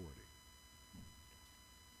 through 40.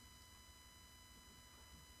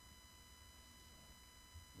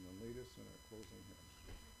 And then lead us in our closing hymn.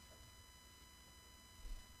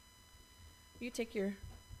 You take your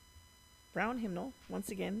brown hymnal once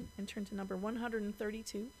again and turn to number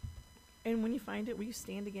 132. And when you find it, will you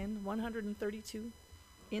stand again? 132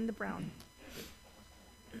 in the brown.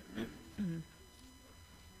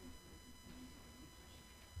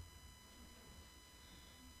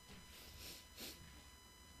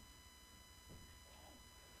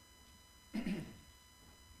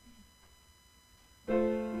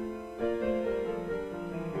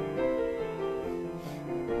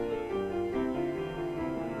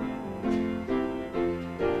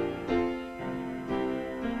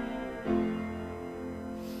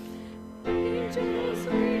 Angels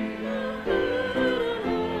lead the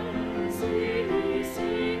heaven, sing.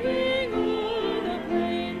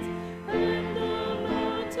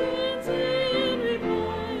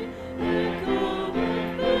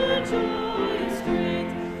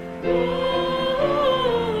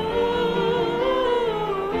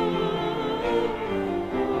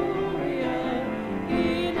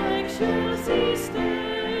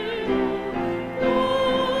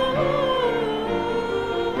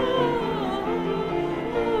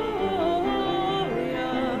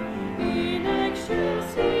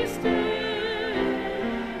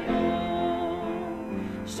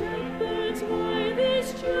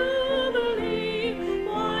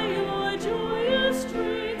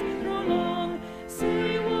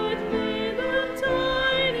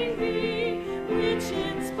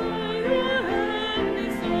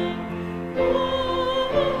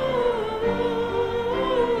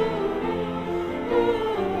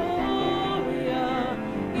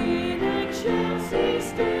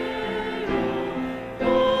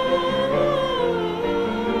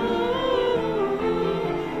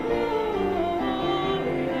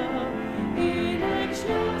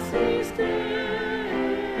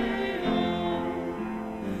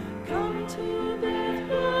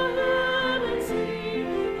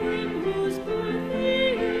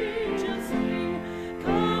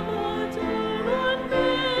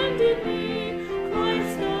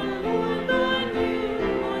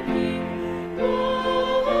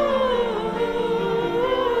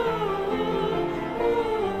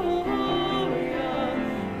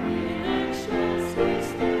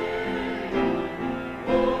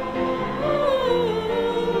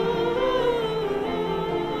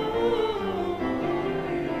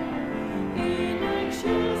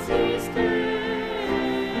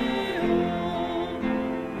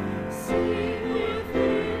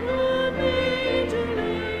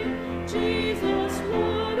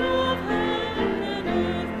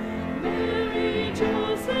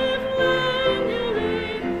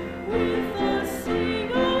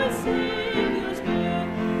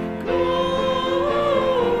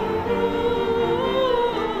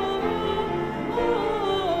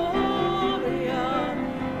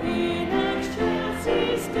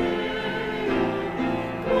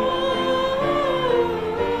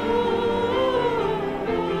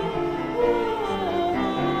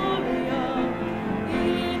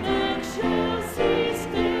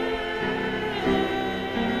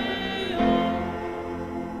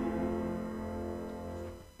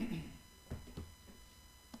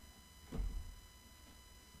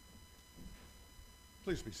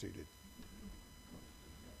 Please be seated.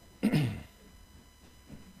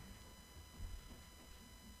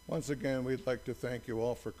 Once again, we'd like to thank you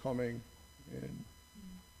all for coming and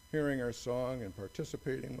hearing our song and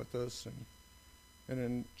participating with us, and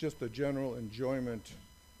in just the general enjoyment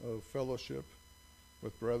of fellowship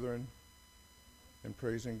with brethren and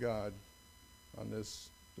praising God on this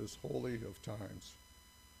holy of times.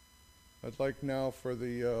 I'd like now for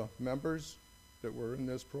the members that were in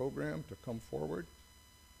this program to come forward,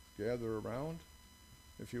 gather around,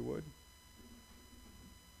 if you would.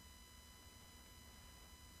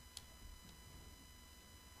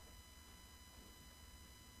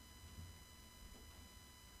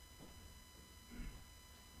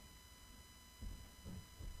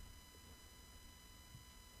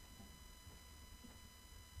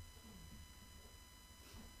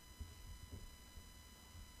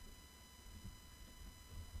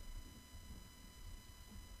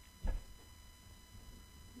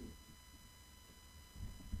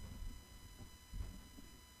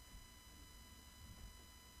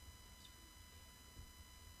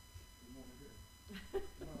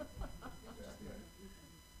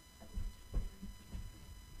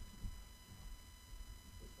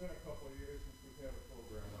 It's been a couple of years since we've had a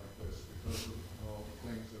program like this because of all the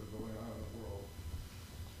things that are going on in the world.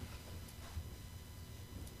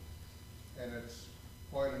 And it's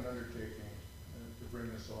quite an undertaking to bring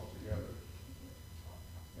this all together.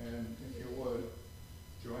 And if you would,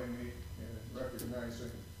 join me in recognizing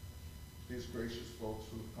these gracious folks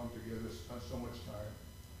who have come together, spent so much time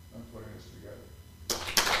on putting this together.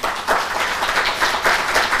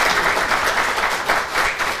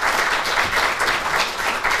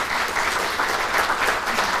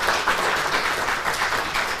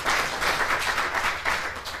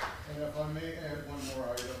 And if I may add one more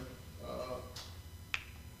item,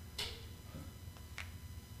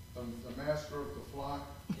 the master of the flock,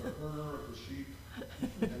 the herder of the sheep,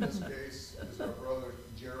 in this case, is our brother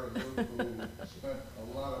Jared Luke, who spent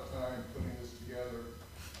a lot of time putting this together.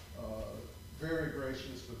 Very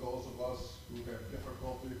gracious to those of us who have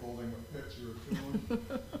difficulty holding a pitch or a tune.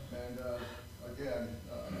 And again,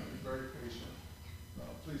 very patient.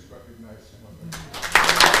 Please recognize him with a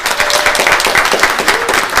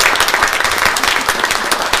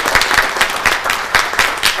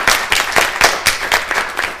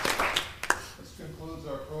This concludes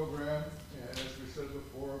our program, and as we said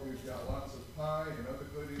before, we've got lots of pie and other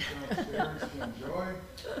goodies downstairs to enjoy.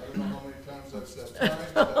 I don't know how many times I've said pie,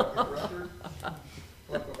 that's a good record.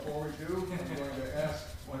 But before we do, I'm going to ask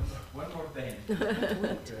One more thing.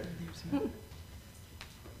 Okay.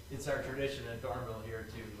 It's our tradition in Thornville here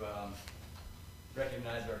to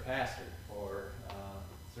recognize our pastor for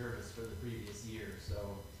service for the previous year.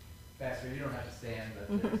 So, Pastor, you don't have to stand, but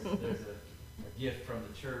there's a gift from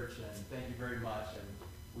the church, and thank you very much. And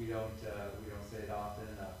we don't say it often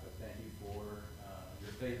enough, but thank you for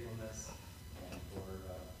your faithfulness and for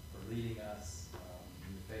leading us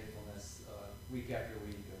in your faithfulness week after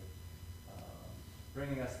week of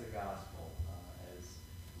bringing us the gospel as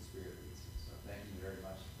the Spirit leads you. So thank you very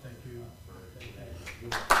much. Thank you. For that.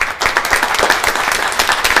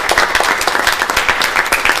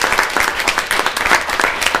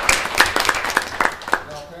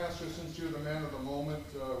 Now, Pastor, since you're the man of the moment,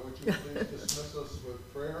 would you please dismiss us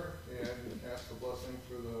with prayer and ask the blessing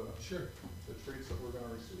for the treats that we're going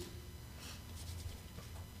to receive?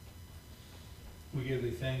 We give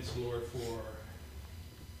thee thanks, Lord, for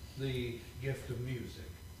the gift of music.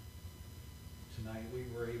 Tonight we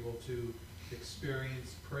were able to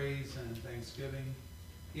experience praise and thanksgiving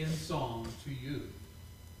in song to you.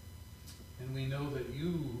 And we know that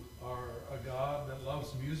you are a God that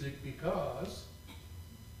loves music because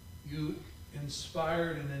you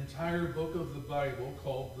inspired an entire book of the Bible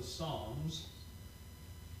called the Psalms,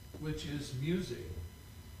 which is music,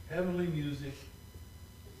 heavenly music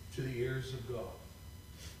to the ears of God.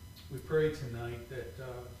 We pray tonight that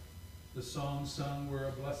the songs sung were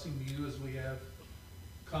a blessing to you as we have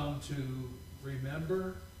come to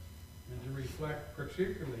remember and to reflect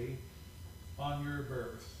particularly on your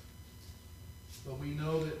birth. But we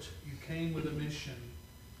know that you came with a mission.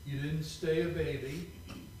 You didn't stay a baby.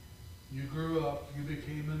 You grew up, you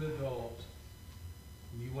became an adult,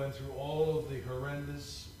 and you went through all of the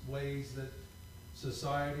horrendous ways that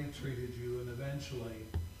society treated you, and eventually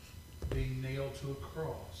being nailed to a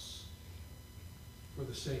cross for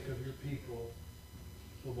the sake of your people,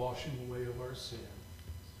 the washing away of our sin.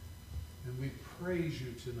 And we praise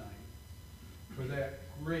you tonight for that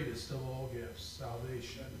greatest of all gifts,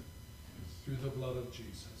 salvation, through the blood of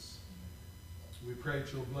Jesus. We pray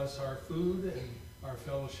that you'll bless our food and our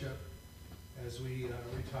fellowship, as we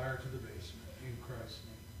retire to the basement. In Christ's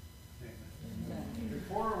name, amen.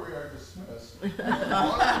 Before we are dismissed, one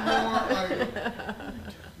more item. Let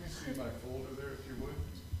me see my folder there, if you would.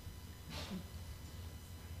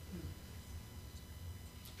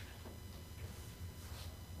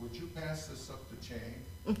 Would you pass this up to Chang?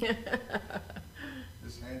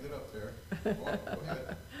 Just hand it up there. Go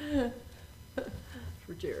ahead.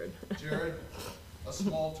 For Jared. Jared, a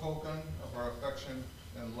small token of our affection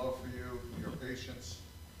and love for you, your patience,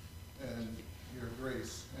 and your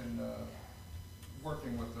grace in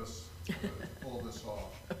working with us to pull this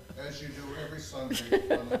off. As you do every Sunday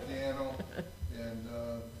on the piano, and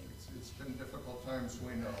it's been difficult times,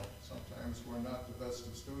 we know. Sometimes we're not the best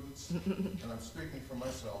of students, and I'm speaking for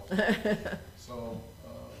myself. So,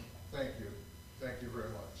 thank you. Thank you very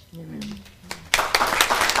much. Amen.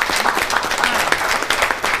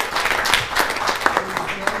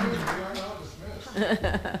 We are now dismissed.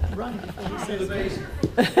 Run. To the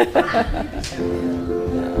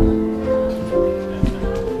basement.